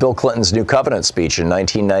back to Bill Clinton's New Covenant speech in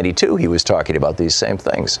 1992, he was talking about these same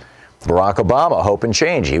things. Barack Obama, Hope and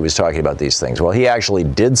Change, he was talking about these things. Well, he actually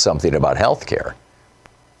did something about health care.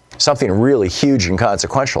 Something really huge and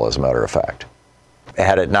consequential, as a matter of fact.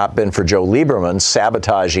 Had it not been for Joe Lieberman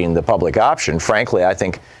sabotaging the public option, frankly, I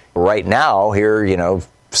think right now, here,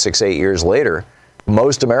 6-8 years later,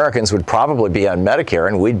 most Americans would probably be on Medicare,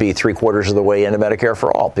 and we'd be 3/4 of the way into Medicare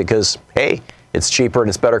for all because, hey, it's cheaper and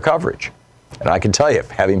it's better coverage. And I can tell you,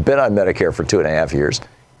 having been on Medicare for 2.5 years,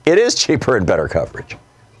 it is cheaper and better coverage.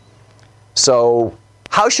 So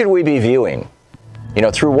how should we be viewing,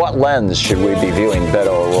 through what lens should we be viewing Beto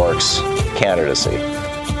O'Rourke's candidacy?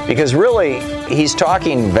 Because really, he's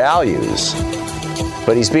talking values,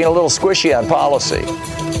 but he's being a little squishy on policy.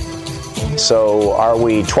 So are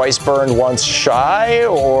we twice burned, once shy,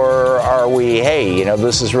 or are we, hey,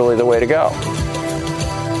 this is really the way to go?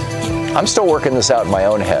 I'm still working this out in my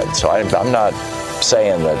own head, so I'm not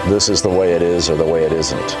saying that this is the way it is or the way it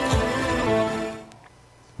isn't.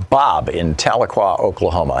 Bob in Tahlequah,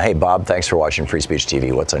 Oklahoma. Hey, Bob, thanks for watching Free Speech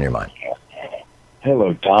TV. What's on your mind?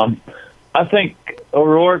 Hello, Tom. I think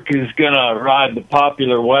O'Rourke is going to ride the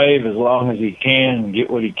popular wave as long as he can and get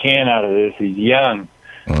what he can out of this. He's young.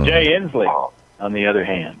 Jay Inslee, on the other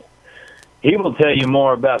hand, he will tell you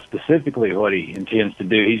more about specifically what he intends to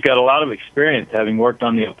do. He's got a lot of experience, having worked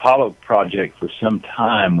on the Apollo project for some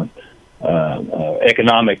time with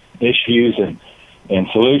economic issues, and and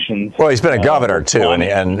solutions. Well, he's been a governor, too,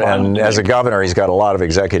 and as a governor, he's got a lot of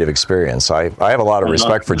executive experience. I have a lot of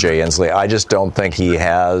respect for Jay Inslee. I just don't think he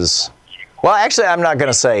has... Well, actually, I'm not going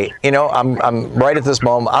to say, I'm right at this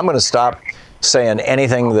moment, I'm going to stop saying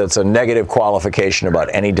anything that's a negative qualification about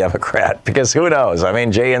any Democrat, because who knows? I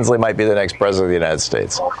mean, Jay Inslee might be the next president of the United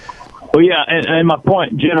States. Well, yeah, and my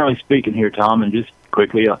point, generally speaking here, Tom, and just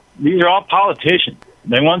quickly, these are all politicians.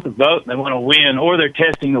 They want the vote, they want to win, or they're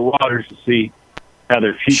testing the waters to see how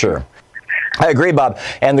their future. Sure. I agree, Bob.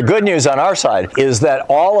 And the good news on our side is that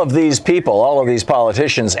all of these people, all of these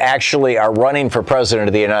politicians actually are running for president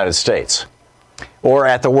of the United States, or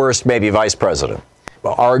at the worst, maybe vice president.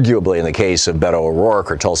 Well, arguably in the case of Beto O'Rourke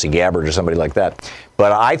or Tulsi Gabbard or somebody like that.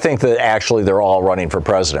 But I think that actually they're all running for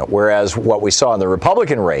president, whereas what we saw in the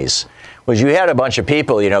Republican race was you had a bunch of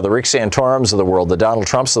people, the Rick Santorums of the world, the Donald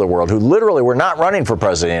Trumps of the world, who literally were not running for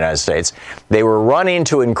president of the United States. They were running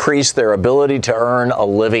to increase their ability to earn a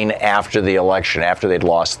living after the election, after they'd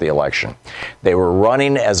lost the election. They were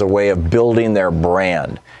running as a way of building their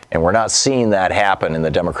brand. And we're not seeing that happen in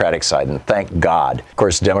the Democratic side, and thank God. Of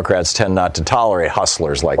course, Democrats tend not to tolerate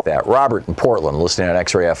hustlers like that. Robert in Portland, listening on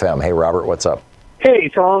X-Ray FM. Hey, Robert, what's up? Hey,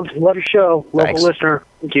 Tom. Love your show. Thanks. Local listener.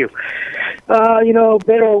 Thank you.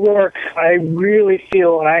 Beto O'Rourke, I really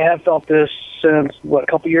feel, and I have felt this since, a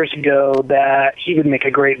couple years ago, that he would make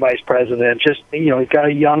a great vice president. Just, he's got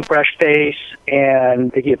a young, fresh face,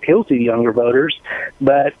 and he appeals to the younger voters,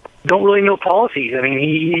 but don't really know policies. I mean,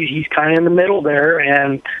 he's kind of in the middle there,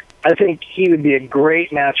 and I think he would be a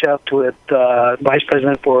great matchup with vice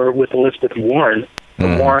president with Elizabeth Warren.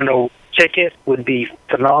 The Warren ticket would be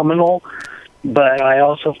phenomenal, but I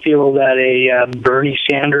also feel that a Bernie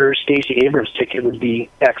Sanders, Stacey Abrams ticket would be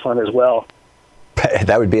excellent as well.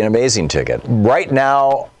 That would be an amazing ticket. Right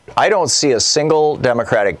now, I don't see a single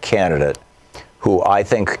Democratic candidate who I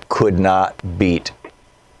think could not beat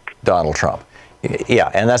Donald Trump. Yeah,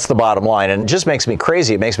 and that's the bottom line. And it just makes me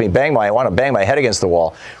crazy. It makes me I want to bang my head against the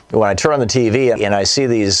wall when I turn on the TV and I see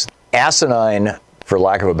these asinine, for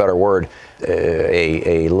lack of a better word,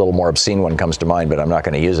 a little more obscene one comes to mind, but I'm not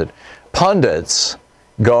going to use it, pundits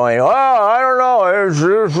going, I don't know,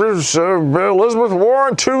 it's Elizabeth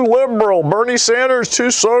Warren too liberal, Bernie Sanders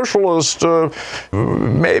too socialist,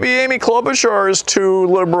 maybe Amy Klobuchar is too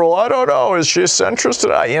liberal, I don't know, is she a centrist?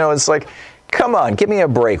 It's like, come on, give me a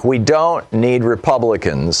break. We don't need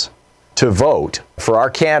Republicans to vote for our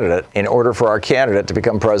candidate in order for our candidate to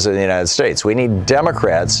become president of the United States. We need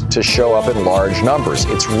Democrats to show up in large numbers.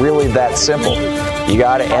 It's really that simple. You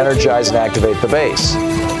got to energize and activate the base.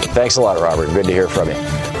 Thanks a lot, Robert. Good to hear from you.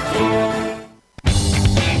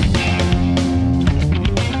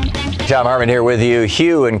 Thom Hartmann here with you.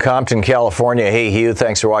 Hugh in Compton, California. Hey, Hugh,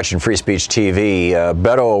 thanks for watching Free Speech TV.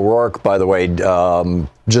 Beto O'Rourke, by the way,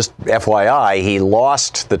 just FYI, he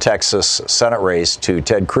lost the Texas Senate race to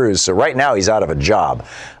Ted Cruz, so right now he's out of a job.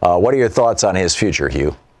 What are your thoughts on his future,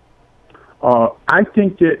 Hugh? I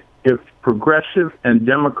think that if progressive and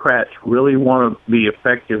Democrats really want to be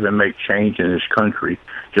effective and make change in this country,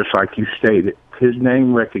 just like you stated, his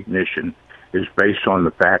name recognition is based on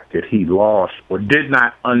the fact that he lost or did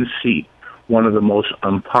not unseat one of the most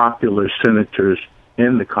unpopular senators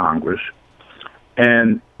in the Congress.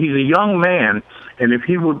 And he's a young man, and if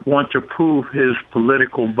he would want to prove his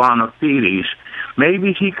political bona fides,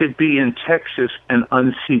 maybe he could be in Texas and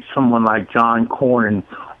unseat someone like John Cornyn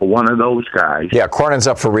or one of those guys. Yeah, Cornyn's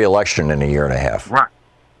up for re-election in a year and a half. Right.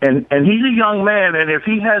 And he's a young man, and if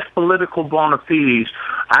he has political bona fides,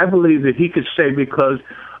 I believe that he could stay, because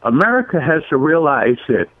America has to realize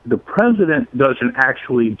that the president doesn't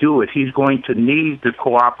actually do it. He's going to need the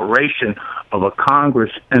cooperation of a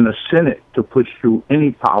Congress and a Senate to push through any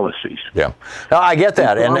policies. Yeah, no, I get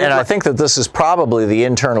that. And I think that this is probably the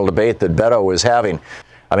internal debate that Beto was having.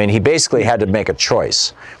 I mean, he basically had to make a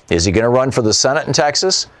choice. Is he going to run for the Senate in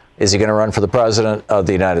Texas? Is he going to run for the president of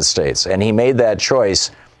the United States? And he made that choice.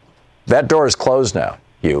 That door is closed now,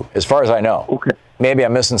 Hugh, as far as I know. Okay. Maybe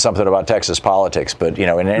I'm missing something about Texas politics, but,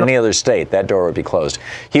 in any other state, that door would be closed.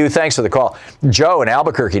 Hugh, thanks for the call. Joe in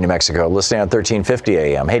Albuquerque, New Mexico, listening on 1350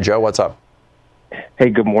 AM. Hey, Joe, what's up?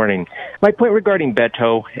 Hey, good morning. My point regarding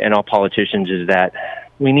Beto and all politicians is that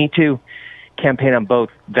we need to campaign on both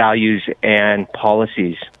values and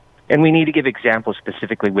policies, and we need to give examples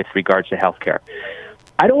specifically with regards to health care.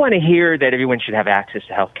 I don't want to hear that everyone should have access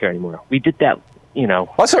to health care anymore. We did that,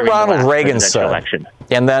 That's what Ronald Reagan said. Election.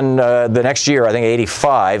 And then the next year, I think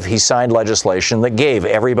 85, he signed legislation that gave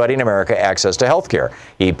everybody in America access to health care.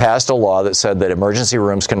 He passed a law that said that emergency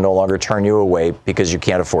rooms can no longer turn you away because you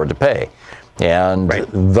can't afford to pay. And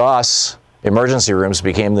thus, Emergency rooms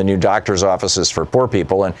became the new doctor's offices for poor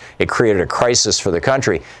people, and it created a crisis for the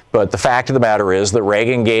country. But the fact of the matter is that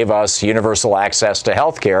Reagan gave us universal access to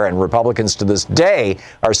health care, and Republicans to this day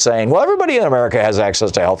are saying, well, everybody in America has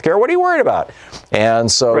access to health care. What are you worried about?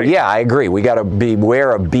 And so, yeah, I agree. We got to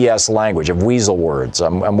beware of BS language, of weasel words.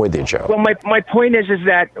 I'm with you, Joe. Well, my point is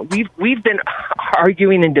that we've been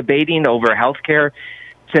arguing and debating over health care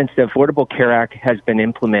since the Affordable Care Act has been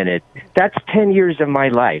implemented. That's 10 years of my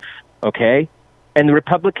life. Okay, and the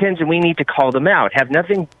Republicans, and we need to call them out, have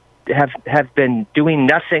been doing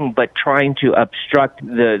nothing but trying to obstruct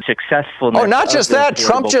the successfulness. Oh, not just that.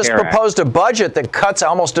 Trump just proposed a budget that cuts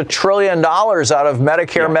almost $1 trillion out of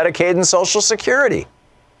Medicare, Medicaid, and Social Security.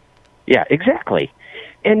 Yeah, exactly.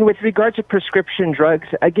 And with regards to prescription drugs,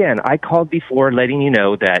 again, I called before letting you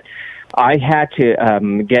know that I had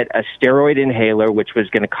to get a steroid inhaler, which was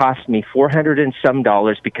going to cost me $400 and some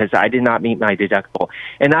because I did not meet my deductible.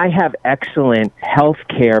 And I have excellent health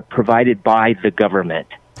care provided by the government.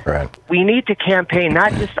 Right. We need to campaign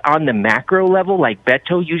not just on the macro level like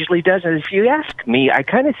Beto usually does. And if you ask me, I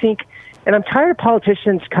kind of think, and I'm tired of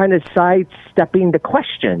politicians kind of sidestepping the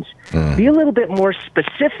questions. Be a little bit more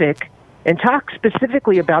specific and talk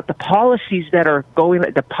specifically about the policies that are going,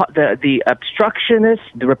 the obstructionists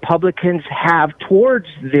the Republicans have towards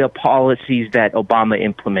the policies that Obama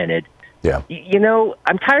implemented. Yeah. You know,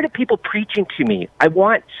 I'm tired of people preaching to me. I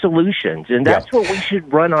want solutions, and that's what we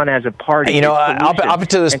should run on as a party. You know, up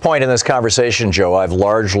to this point in this conversation, Joe, I've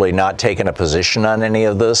largely not taken a position on any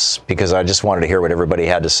of this because I just wanted to hear what everybody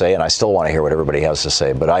had to say, and I still want to hear what everybody has to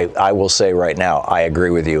say. But I will say right now, I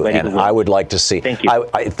agree with you, and I would like to see. Thank you.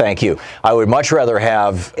 Thank you. I would much rather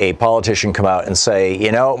have a politician come out and say,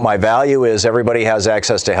 you know, my value is everybody has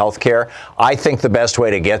access to health care. I think the best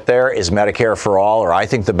way to get there is Medicare for all, or I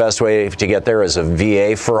think the best way to get there is a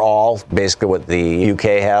VA for all, basically what the UK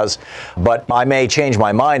has. But I may change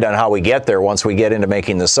my mind on how we get there once we get into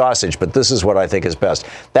making the sausage, but this is what I think is best.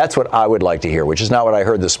 That's what I would like to hear, which is not what I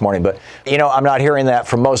heard this morning. But, you know, I'm not hearing that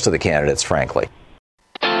from most of the candidates, frankly.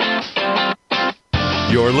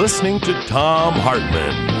 You're listening to Thom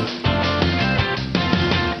Hartmann.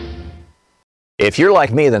 If you're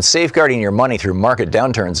like me, then safeguarding your money through market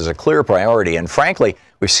downturns is a clear priority. And frankly,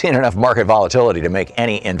 we've seen enough market volatility to make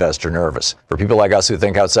any investor nervous. For people like us who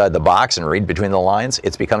think outside the box and read between the lines,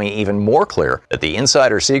 it's becoming even more clear that the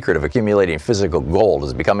insider secret of accumulating physical gold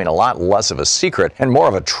is becoming a lot less of a secret and more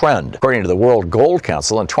of a trend. According to the World Gold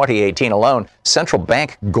Council, in 2018 alone, central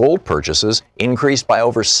bank gold purchases increased by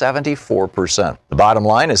over 74%. The bottom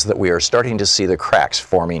line is that we are starting to see the cracks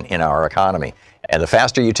forming in our economy. And the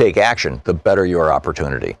faster you take action, the better your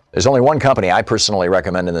opportunity. There's only one company I personally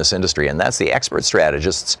recommend in this industry, and that's the expert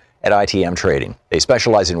strategists at ITM Trading. They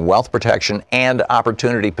specialize in wealth protection and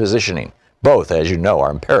opportunity positioning. Both, as you know,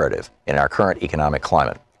 are imperative in our current economic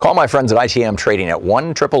climate. Call my friends at ITM Trading at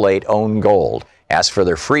 1-888-OWN-GOLD. Ask for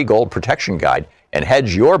their free gold protection guide and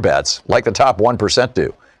hedge your bets like the top 1%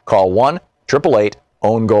 do. Call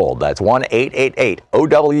 1-888-OWN-GOLD. That's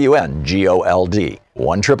 1-888-OWN-GOLD.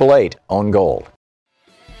 1-888-OWN-GOLD.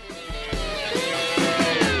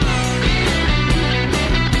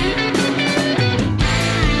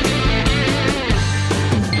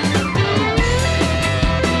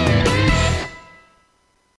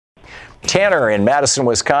 Tanner in Madison,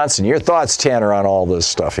 Wisconsin. Your thoughts, Tanner, on all this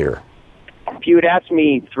stuff here? If you had asked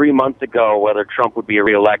me 3 months ago whether Trump would be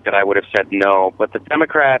reelected, I would have said no. But the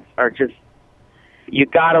Democrats are just, you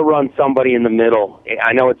got to run somebody in the middle.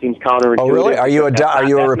 I know it seems counterintuitive. Oh, really? Are you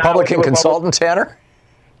a Republican consultant, Tanner?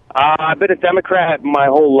 I've been a Democrat my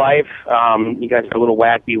whole life. You guys are a little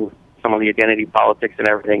wacky with some of the identity politics and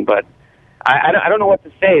everything, but I don't know what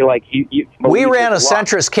to say. Like we ran a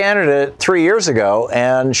centrist candidate 3 years ago,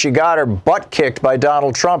 and she got her butt kicked by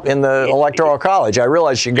Donald Trump in the Electoral College. I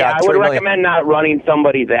realize she got 3 million. I would recommend not running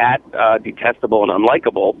somebody that detestable and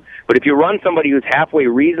unlikable. But if you run somebody who's halfway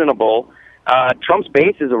reasonable, Trump's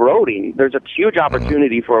base is eroding. There's a huge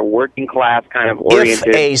opportunity for a working class kind of oriented.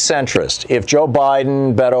 If a centrist, if Joe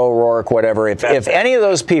Biden, Beto O'Rourke, whatever, if any of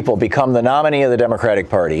those people become the nominee of the Democratic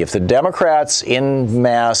Party, if the Democrats in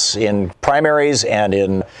mass, in primaries and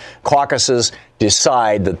in caucuses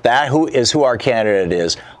decide that who our candidate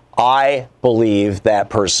is, I believe that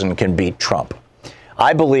person can beat Trump.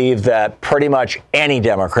 I believe that pretty much any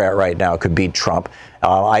Democrat right now could beat Trump.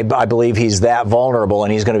 I believe he's that vulnerable,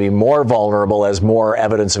 and he's going to be more vulnerable as more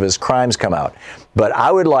evidence of his crimes come out. But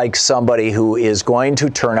I would like somebody who is going to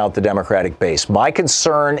turn out the Democratic base. My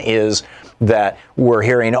concern is that we're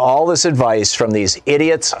hearing all this advice from these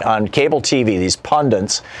idiots on cable TV, these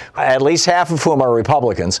pundits, at least half of whom are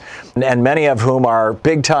Republicans, and many of whom are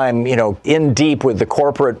big time, in deep with the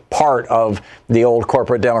corporate part of the old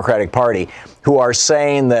corporate Democratic Party, who are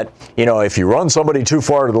saying that, if you run somebody too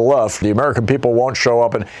far to the left, the American people won't show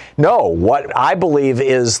up. And no, what I believe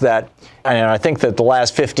is that, and I think that the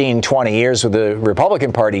last 15, 20 years with the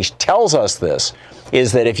Republican Party tells us this,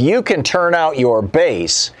 is that if you can turn out your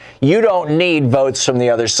base, you don't need votes from the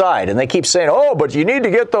other side. And they keep saying, oh, but you need to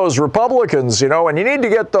get those Republicans, and you need to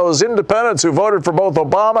get those independents who voted for both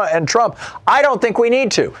Obama and Trump. I don't think we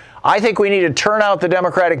need to. I think we need to turn out the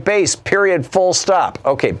Democratic base, period, full stop.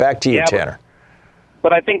 Okay, back to you, Tanner.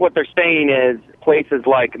 But I think what they're saying is places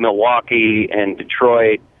like Milwaukee and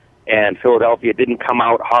Detroit and Philadelphia didn't come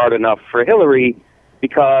out hard enough for Hillary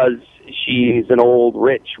because she's an old,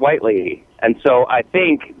 rich white lady. And so I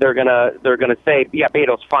think they're gonna say, yeah,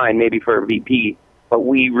 Beto's fine, maybe for a VP, but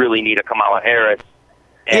we really need a Kamala Harris.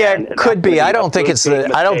 Yeah, it could be. I don't think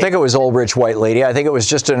it was old rich white lady. I think it was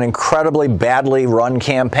just an incredibly badly run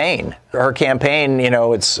campaign. Her campaign,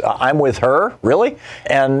 it's I'm with her, really,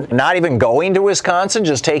 and not even going to Wisconsin,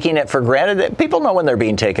 just taking it for granted. People know when they're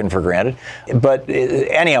being taken for granted. But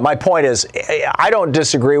anyhow, my point is, I don't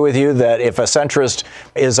disagree with you that if a centrist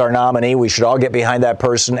is our nominee, we should all get behind that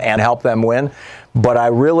person and help them win. But I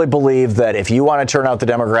really believe that if you want to turn out the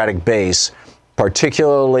Democratic base,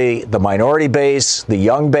 particularly the minority base, the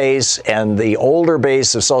young base, and the older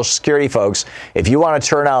base of Social Security folks, if you want to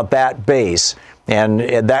turn out that base, and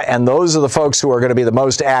those are the folks who are going to be the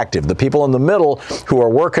most active, the people in the middle who are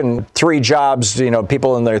working 3 jobs,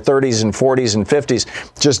 people in their 30s and 40s and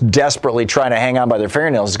 50s, just desperately trying to hang on by their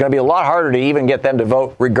fingernails. It's going to be a lot harder to even get them to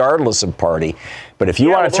vote regardless of party. But if you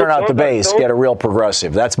want to turn out the base, get a real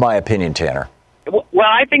progressive. That's my opinion, Tanner. Well,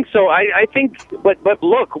 I think so. I think, but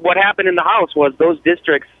look, what happened in the House was those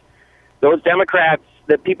districts, those Democrats,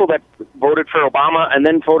 the people that voted for Obama and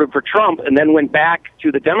then voted for Trump and then went back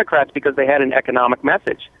to the Democrats because they had an economic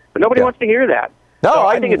message. But nobody wants to hear that. No, so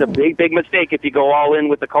I think it's a big mistake if you go all in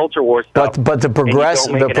with the culture war stuff. But the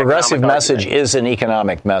progressive message is an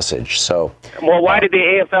economic message. So, well, why did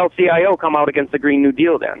the AFL-CIO come out against the Green New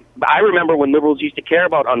Deal then? I remember when liberals used to care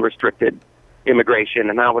about unrestricted immigration,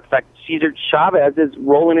 and now in fact Cesar Chavez is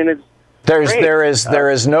rolling in his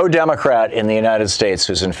There is no Democrat in the United States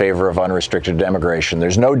who's in favor of unrestricted immigration.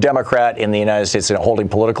 There's no Democrat in the United States holding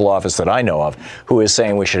political office that I know of who is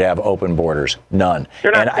saying we should have open borders. None.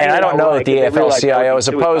 And I don't know that the AFL-CIO is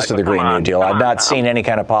opposed to the Green New Deal. I've not seen any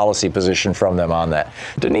kind of policy position from them on that.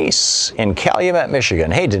 Denise in Calumet,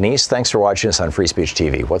 Michigan. Hey, Denise, thanks for watching us on Free Speech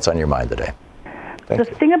TV. What's on your mind today? The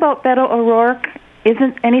thing about Beto O'Rourke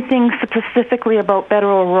isn't anything specifically about Beto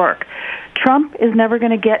O'Rourke. Trump is never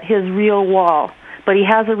going to get his real wall, but he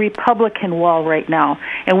has a Republican wall right now.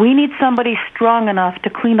 And we need somebody strong enough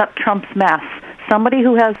to clean up Trump's mess, somebody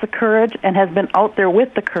who has the courage and has been out there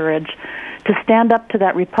with the courage to stand up to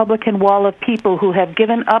that Republican wall of people who have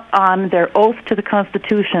given up on their oath to the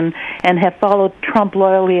Constitution and have followed Trump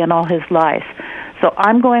loyally in all his lies. So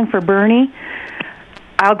I'm going for Bernie.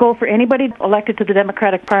 I'll go for anybody elected to the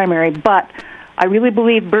Democratic primary, but I really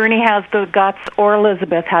believe Bernie has the guts, or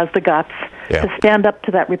Elizabeth has the guts, to stand up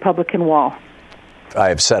to that Republican wall. I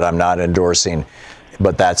have said I'm not endorsing,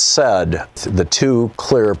 but that said, the two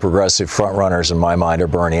clear progressive frontrunners in my mind are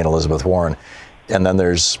Bernie and Elizabeth Warren. And then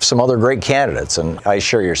there's some other great candidates, and I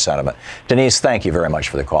share your sentiment. Denise, thank you very much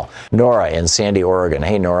for the call. Nora in Sandy, Oregon.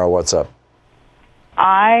 Hey, Nora, what's up?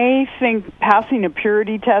 I think passing a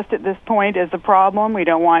purity test at this point is a problem. We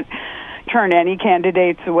don't want turn any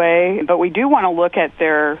candidates away, but we do want to look at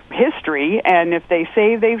their history, and if they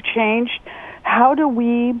say they've changed, how do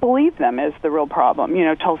we believe them is the real problem. You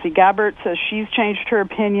know, Tulsi Gabbard says she's changed her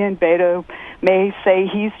opinion. Beto may say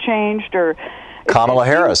he's changed, or Kamala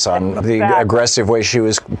Harris on the aggressive way she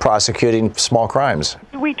was prosecuting small crimes.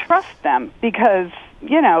 Do we trust them? Because,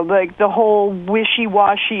 you know, like the whole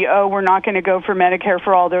wishy-washy, oh, we're not going to go for Medicare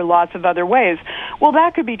for all, there are lots of other ways. Well,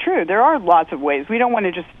 that could be true. There are lots of ways. We don't want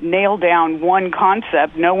to just nail down one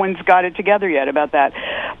concept. No one's got it together yet about that.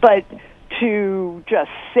 But to just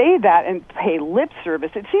say that and pay lip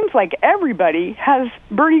service, it seems like everybody has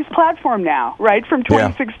Bernie's platform now, right, from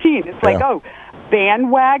 2016. It's like, oh,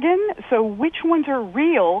 bandwagon? So which ones are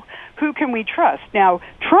real? Who can we trust? Now,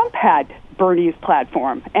 Trump had Bernie's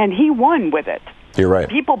platform, and he won with it. You're right.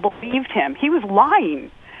 People believed him. He was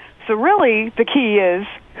lying. So really, the key is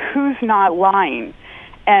who's not lying.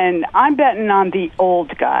 And I'm betting on the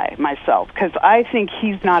old guy myself, because I think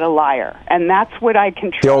he's not a liar. And that's what I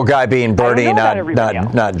can trust. The old guy being Bernie,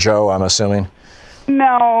 not Joe, I'm assuming.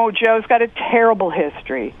 No, Joe's got a terrible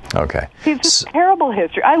history. Okay. He's a terrible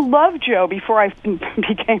history. I loved Joe before I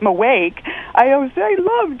became awake. I always say, I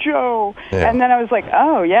love Joe. Yeah. And then I was like,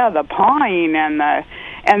 oh, yeah, the pawing and the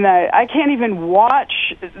I can't even watch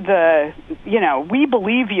the, We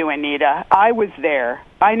Believe You, Anita. I was there.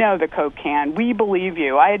 I know the Coke can. We Believe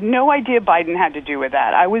You. I had no idea Biden had to do with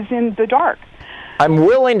that. I was in the dark. I'm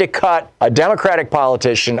willing to cut a Democratic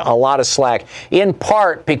politician a lot of slack, in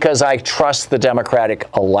part because I trust the Democratic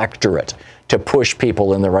electorate to push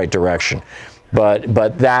people in the right direction. But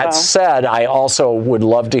that said, I also would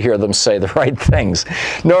love to hear them say the right things.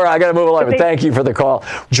 Nora, I got to move along, but thank you for the call.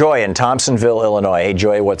 Joy in Thompsonville, Illinois. Hey,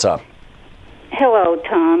 Joy, what's up? Hello,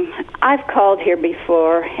 Tom. I've called here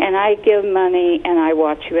before, and I give money, and I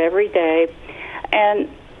watch you every day. And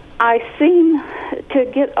I seem to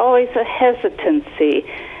get always a hesitancy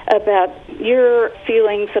about your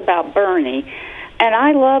feelings about Bernie. And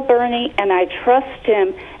I love Bernie, and I trust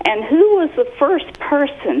him. And who was the first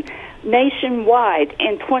person nationwide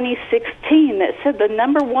in 2016 that said the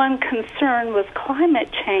number one concern was climate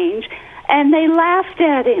change, and they laughed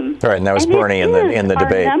at him? All right, and that was Bernie in the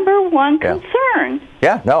debate. Our number one concern.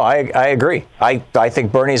 Yeah, no, I agree. I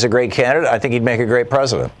think Bernie's a great candidate. I think he'd make a great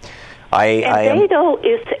president. Beto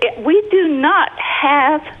we do not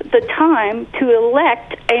have the time to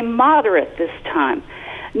elect a moderate this time.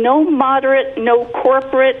 No moderate, no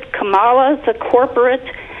corporate. Kamala's a corporate.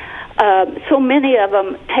 So many of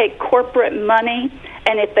them take corporate money,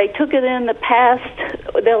 and if they took it in the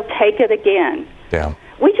past, they'll take it again. Yeah.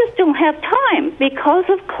 We just don't have time because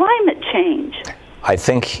of climate change. I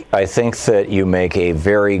think that you make a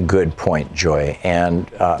very good point, Joy. And,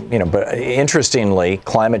 but interestingly,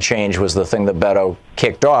 climate change was the thing that Beto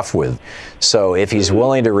kicked off with. So if he's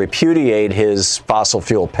willing to repudiate his fossil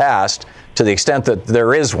fuel past, to the extent that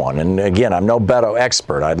there is one, and again, I'm no Beto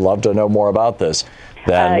expert, I'd love to know more about this.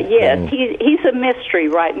 He's a mystery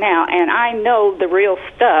right now, and I know the real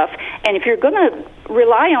stuff. And if you're going to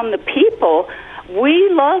rely on the people, we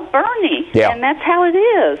love Bernie, and that's how it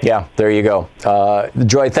is. Yeah, there you go.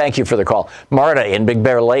 Joy, thank you for the call. Marta in Big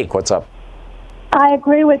Bear Lake, what's up? I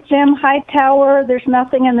agree with Jim Hightower. There's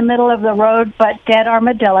nothing in the middle of the road but dead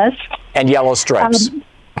armadillos. And yellow stripes.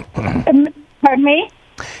 Pardon me?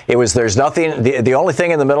 There's nothing, the only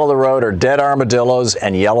thing in the middle of the road are dead armadillos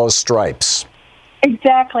and yellow stripes.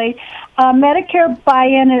 Exactly. Medicare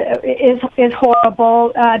buy-in is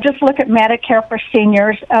horrible. Just look at Medicare for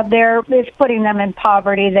seniors. It's putting them in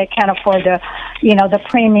poverty. They can't afford the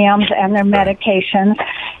premiums and their medications.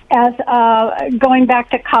 As going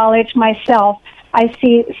back to college myself, I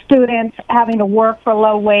see students having to work for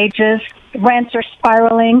low wages. Rents are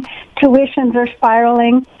spiraling. Tuitions are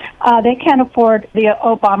spiraling. They can't afford the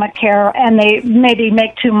Obamacare, and they maybe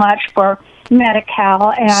make too much for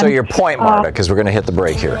Medi-Cal. And so your point, Marta, because we're going to hit the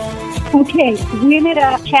break here. Okay, we need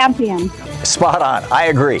a champion. Spot on. I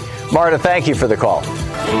agree. Marta, thank you for the call.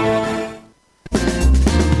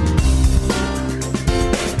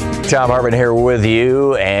 Thom Hartmann here with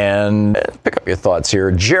you, and pick up your thoughts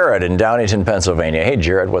here. Jared in Downingtown, Pennsylvania. Hey,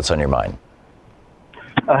 Jared, what's on your mind?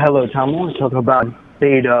 Hello, Tom. I want to talk about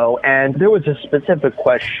Beto, and there was a specific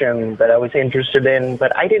question that I was interested in,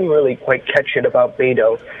 but I didn't really quite catch it about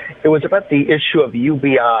Beto. It was about the issue of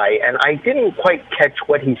UBI, and I didn't quite catch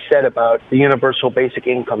what he said about the universal basic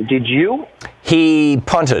income. Did you? He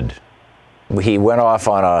punted. He went off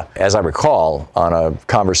as I recall, on a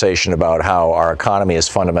conversation about how our economy is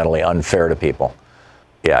fundamentally unfair to people.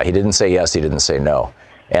 Yeah, he didn't say yes, he didn't say no.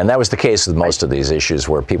 And that was the case with most of these issues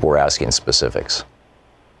where people were asking specifics.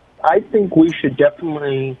 I think we should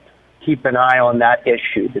definitely keep an eye on that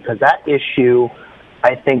issue, because that issue,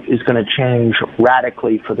 I think, is going to change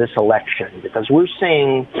radically for this election, because we're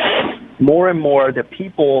seeing more and more that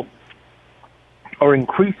people are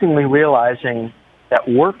increasingly realizing that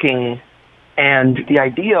working and the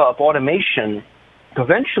idea of automation,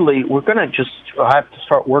 eventually we're going to just have to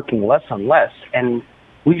start working less and less, and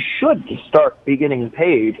we should start getting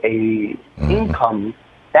paid a income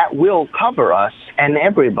that will cover us and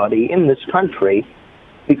everybody in this country,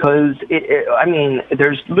 because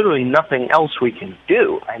there's literally nothing else we can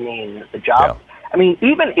do. I mean, the job. Yeah. I mean,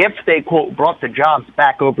 even if they, quote, brought the jobs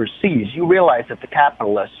back overseas, you realize that the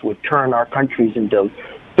capitalists would turn our countries into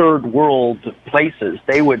third world places.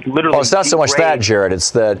 They would literally. Well, it's not so much that, Jared.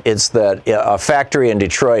 It's that a factory in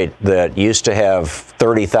Detroit that used to have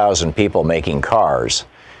 30,000 people making cars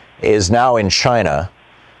is now in China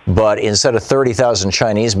But instead of 30,000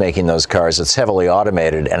 Chinese making those cars, it's heavily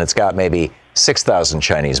automated, and it's got maybe 6,000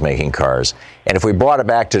 Chinese making cars. And if we brought it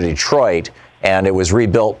back to Detroit and it was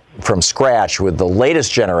rebuilt from scratch with the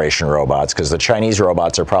latest generation robots, because the Chinese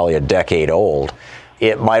robots are probably a decade old,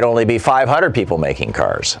 it might only be 500 people making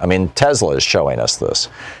cars. I mean, Tesla is showing us this.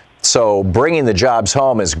 So bringing the jobs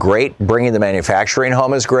home is great. Bringing the manufacturing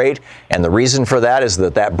home is great. And the reason for that is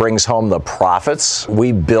that brings home the profits.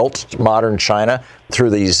 We built modern China through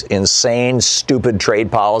these insane, stupid trade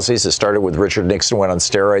policies that started with Richard Nixon, went on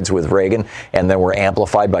steroids with Reagan, and then were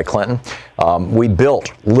amplified by Clinton. We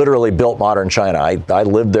literally built modern China. I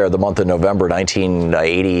lived there the month of November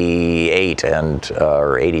 1988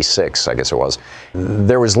 or 86, I guess it was.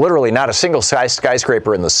 There was literally not a single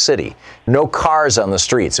skyscraper in the city. No cars on the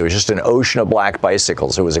streets. It was just an ocean of black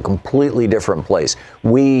bicycles. It was a completely different place.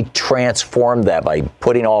 We transformed that by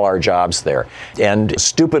putting all our jobs there and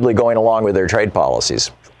stupidly going along with their trade policies.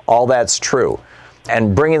 All that's true.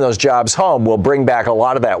 And bringing those jobs home will bring back a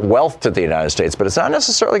lot of that wealth to the United States, but it's not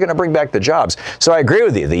necessarily going to bring back the jobs. So I agree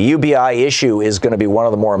with you. The UBI issue is going to be one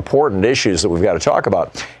of the more important issues that we've got to talk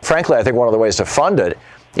about. Frankly, I think one of the ways to fund it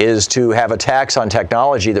is to have a tax on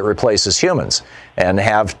technology that replaces humans and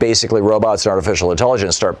have basically robots and artificial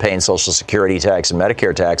intelligence start paying Social Security tax and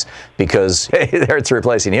Medicare tax because it's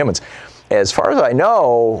replacing humans. As far as I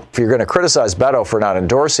know, if you're going to criticize Beto for not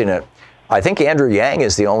endorsing it, I think Andrew Yang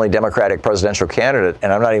is the only Democratic presidential candidate,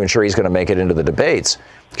 and I'm not even sure he's going to make it into the debates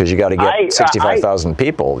because you got to get 65,000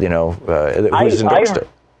 people, who's endorsed it.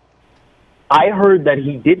 I heard that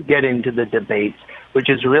he did get into the debates, which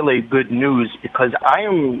is really good news because I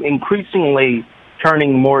am increasingly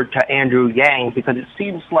turning more to Andrew Yang because it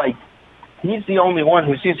seems like he's the only one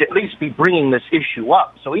who seems to at least be bringing this issue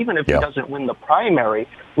up. So even if he doesn't win the primary,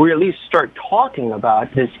 we at least start talking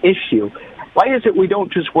about this issue. Why is it we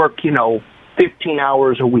don't just work, 15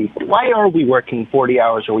 hours a week? Why are we working 40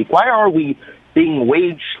 hours a week? Why are we being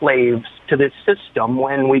wage slaves to this system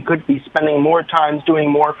when we could be spending more time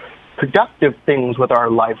doing more productive things with our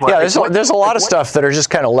life? Yeah, there's a lot of stuff that are just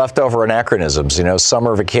kind of leftover anachronisms.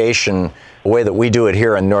 Summer vacation, the way that we do it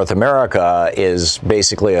here in North America is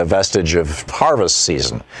basically a vestige of harvest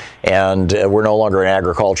season. And we're no longer an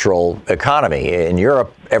agricultural economy. In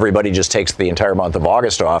Europe, everybody just takes the entire month of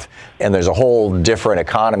August off, and there's a whole different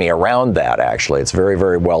economy around that, actually. It's very,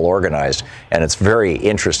 very well organized, and it's very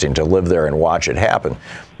interesting to live there and watch it happen.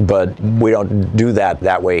 But we don't do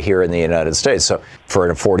that way here in the United States. So for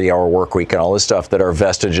a 40-hour work week and all this stuff that are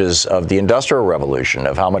vestiges of the Industrial Revolution,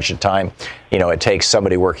 of how much time, it takes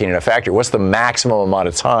somebody working in a factory. What's the maximum amount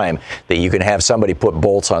of time that you can have somebody put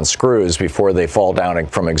bolts on screws before they fall down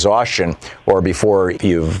from exhaustion or before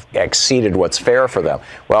you've exceeded what's fair for them?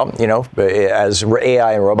 Well, as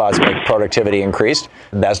AI and robots make productivity increased,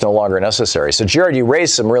 that's no longer necessary. So, Jared, you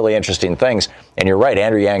raised some really interesting things, and you're right.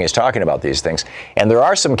 Andrew Yang is talking about these things. And there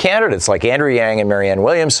are some candidates like Andrew Yang and Marianne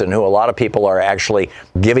Williamson who a lot of people are actually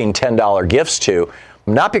giving $10 gifts to,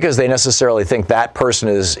 not because they necessarily think that person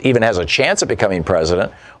even has a chance of becoming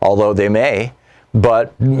president, although they may,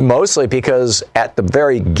 but mostly because at the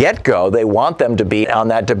very get-go, they want them to be on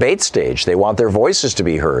that debate stage. They want their voices to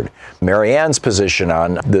be heard. Marianne's position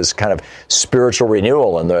on this kind of spiritual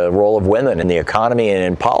renewal and the role of women in the economy and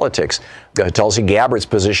in politics. Tulsi Gabbard's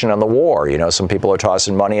position on the war. Some people are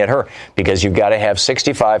tossing money at her because you've got to have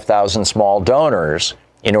 65,000 small donors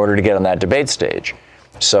in order to get on that debate stage.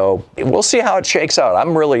 So we'll see how it shakes out.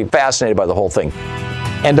 I'm really fascinated by the whole thing.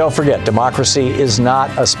 And don't forget, democracy is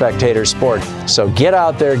not a spectator sport. So get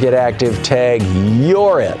out there, get active, tag,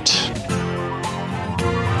 you're it.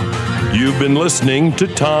 You've been listening to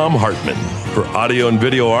Thom Hartmann. For audio and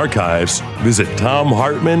video archives, visit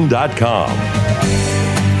thomhartmann.com.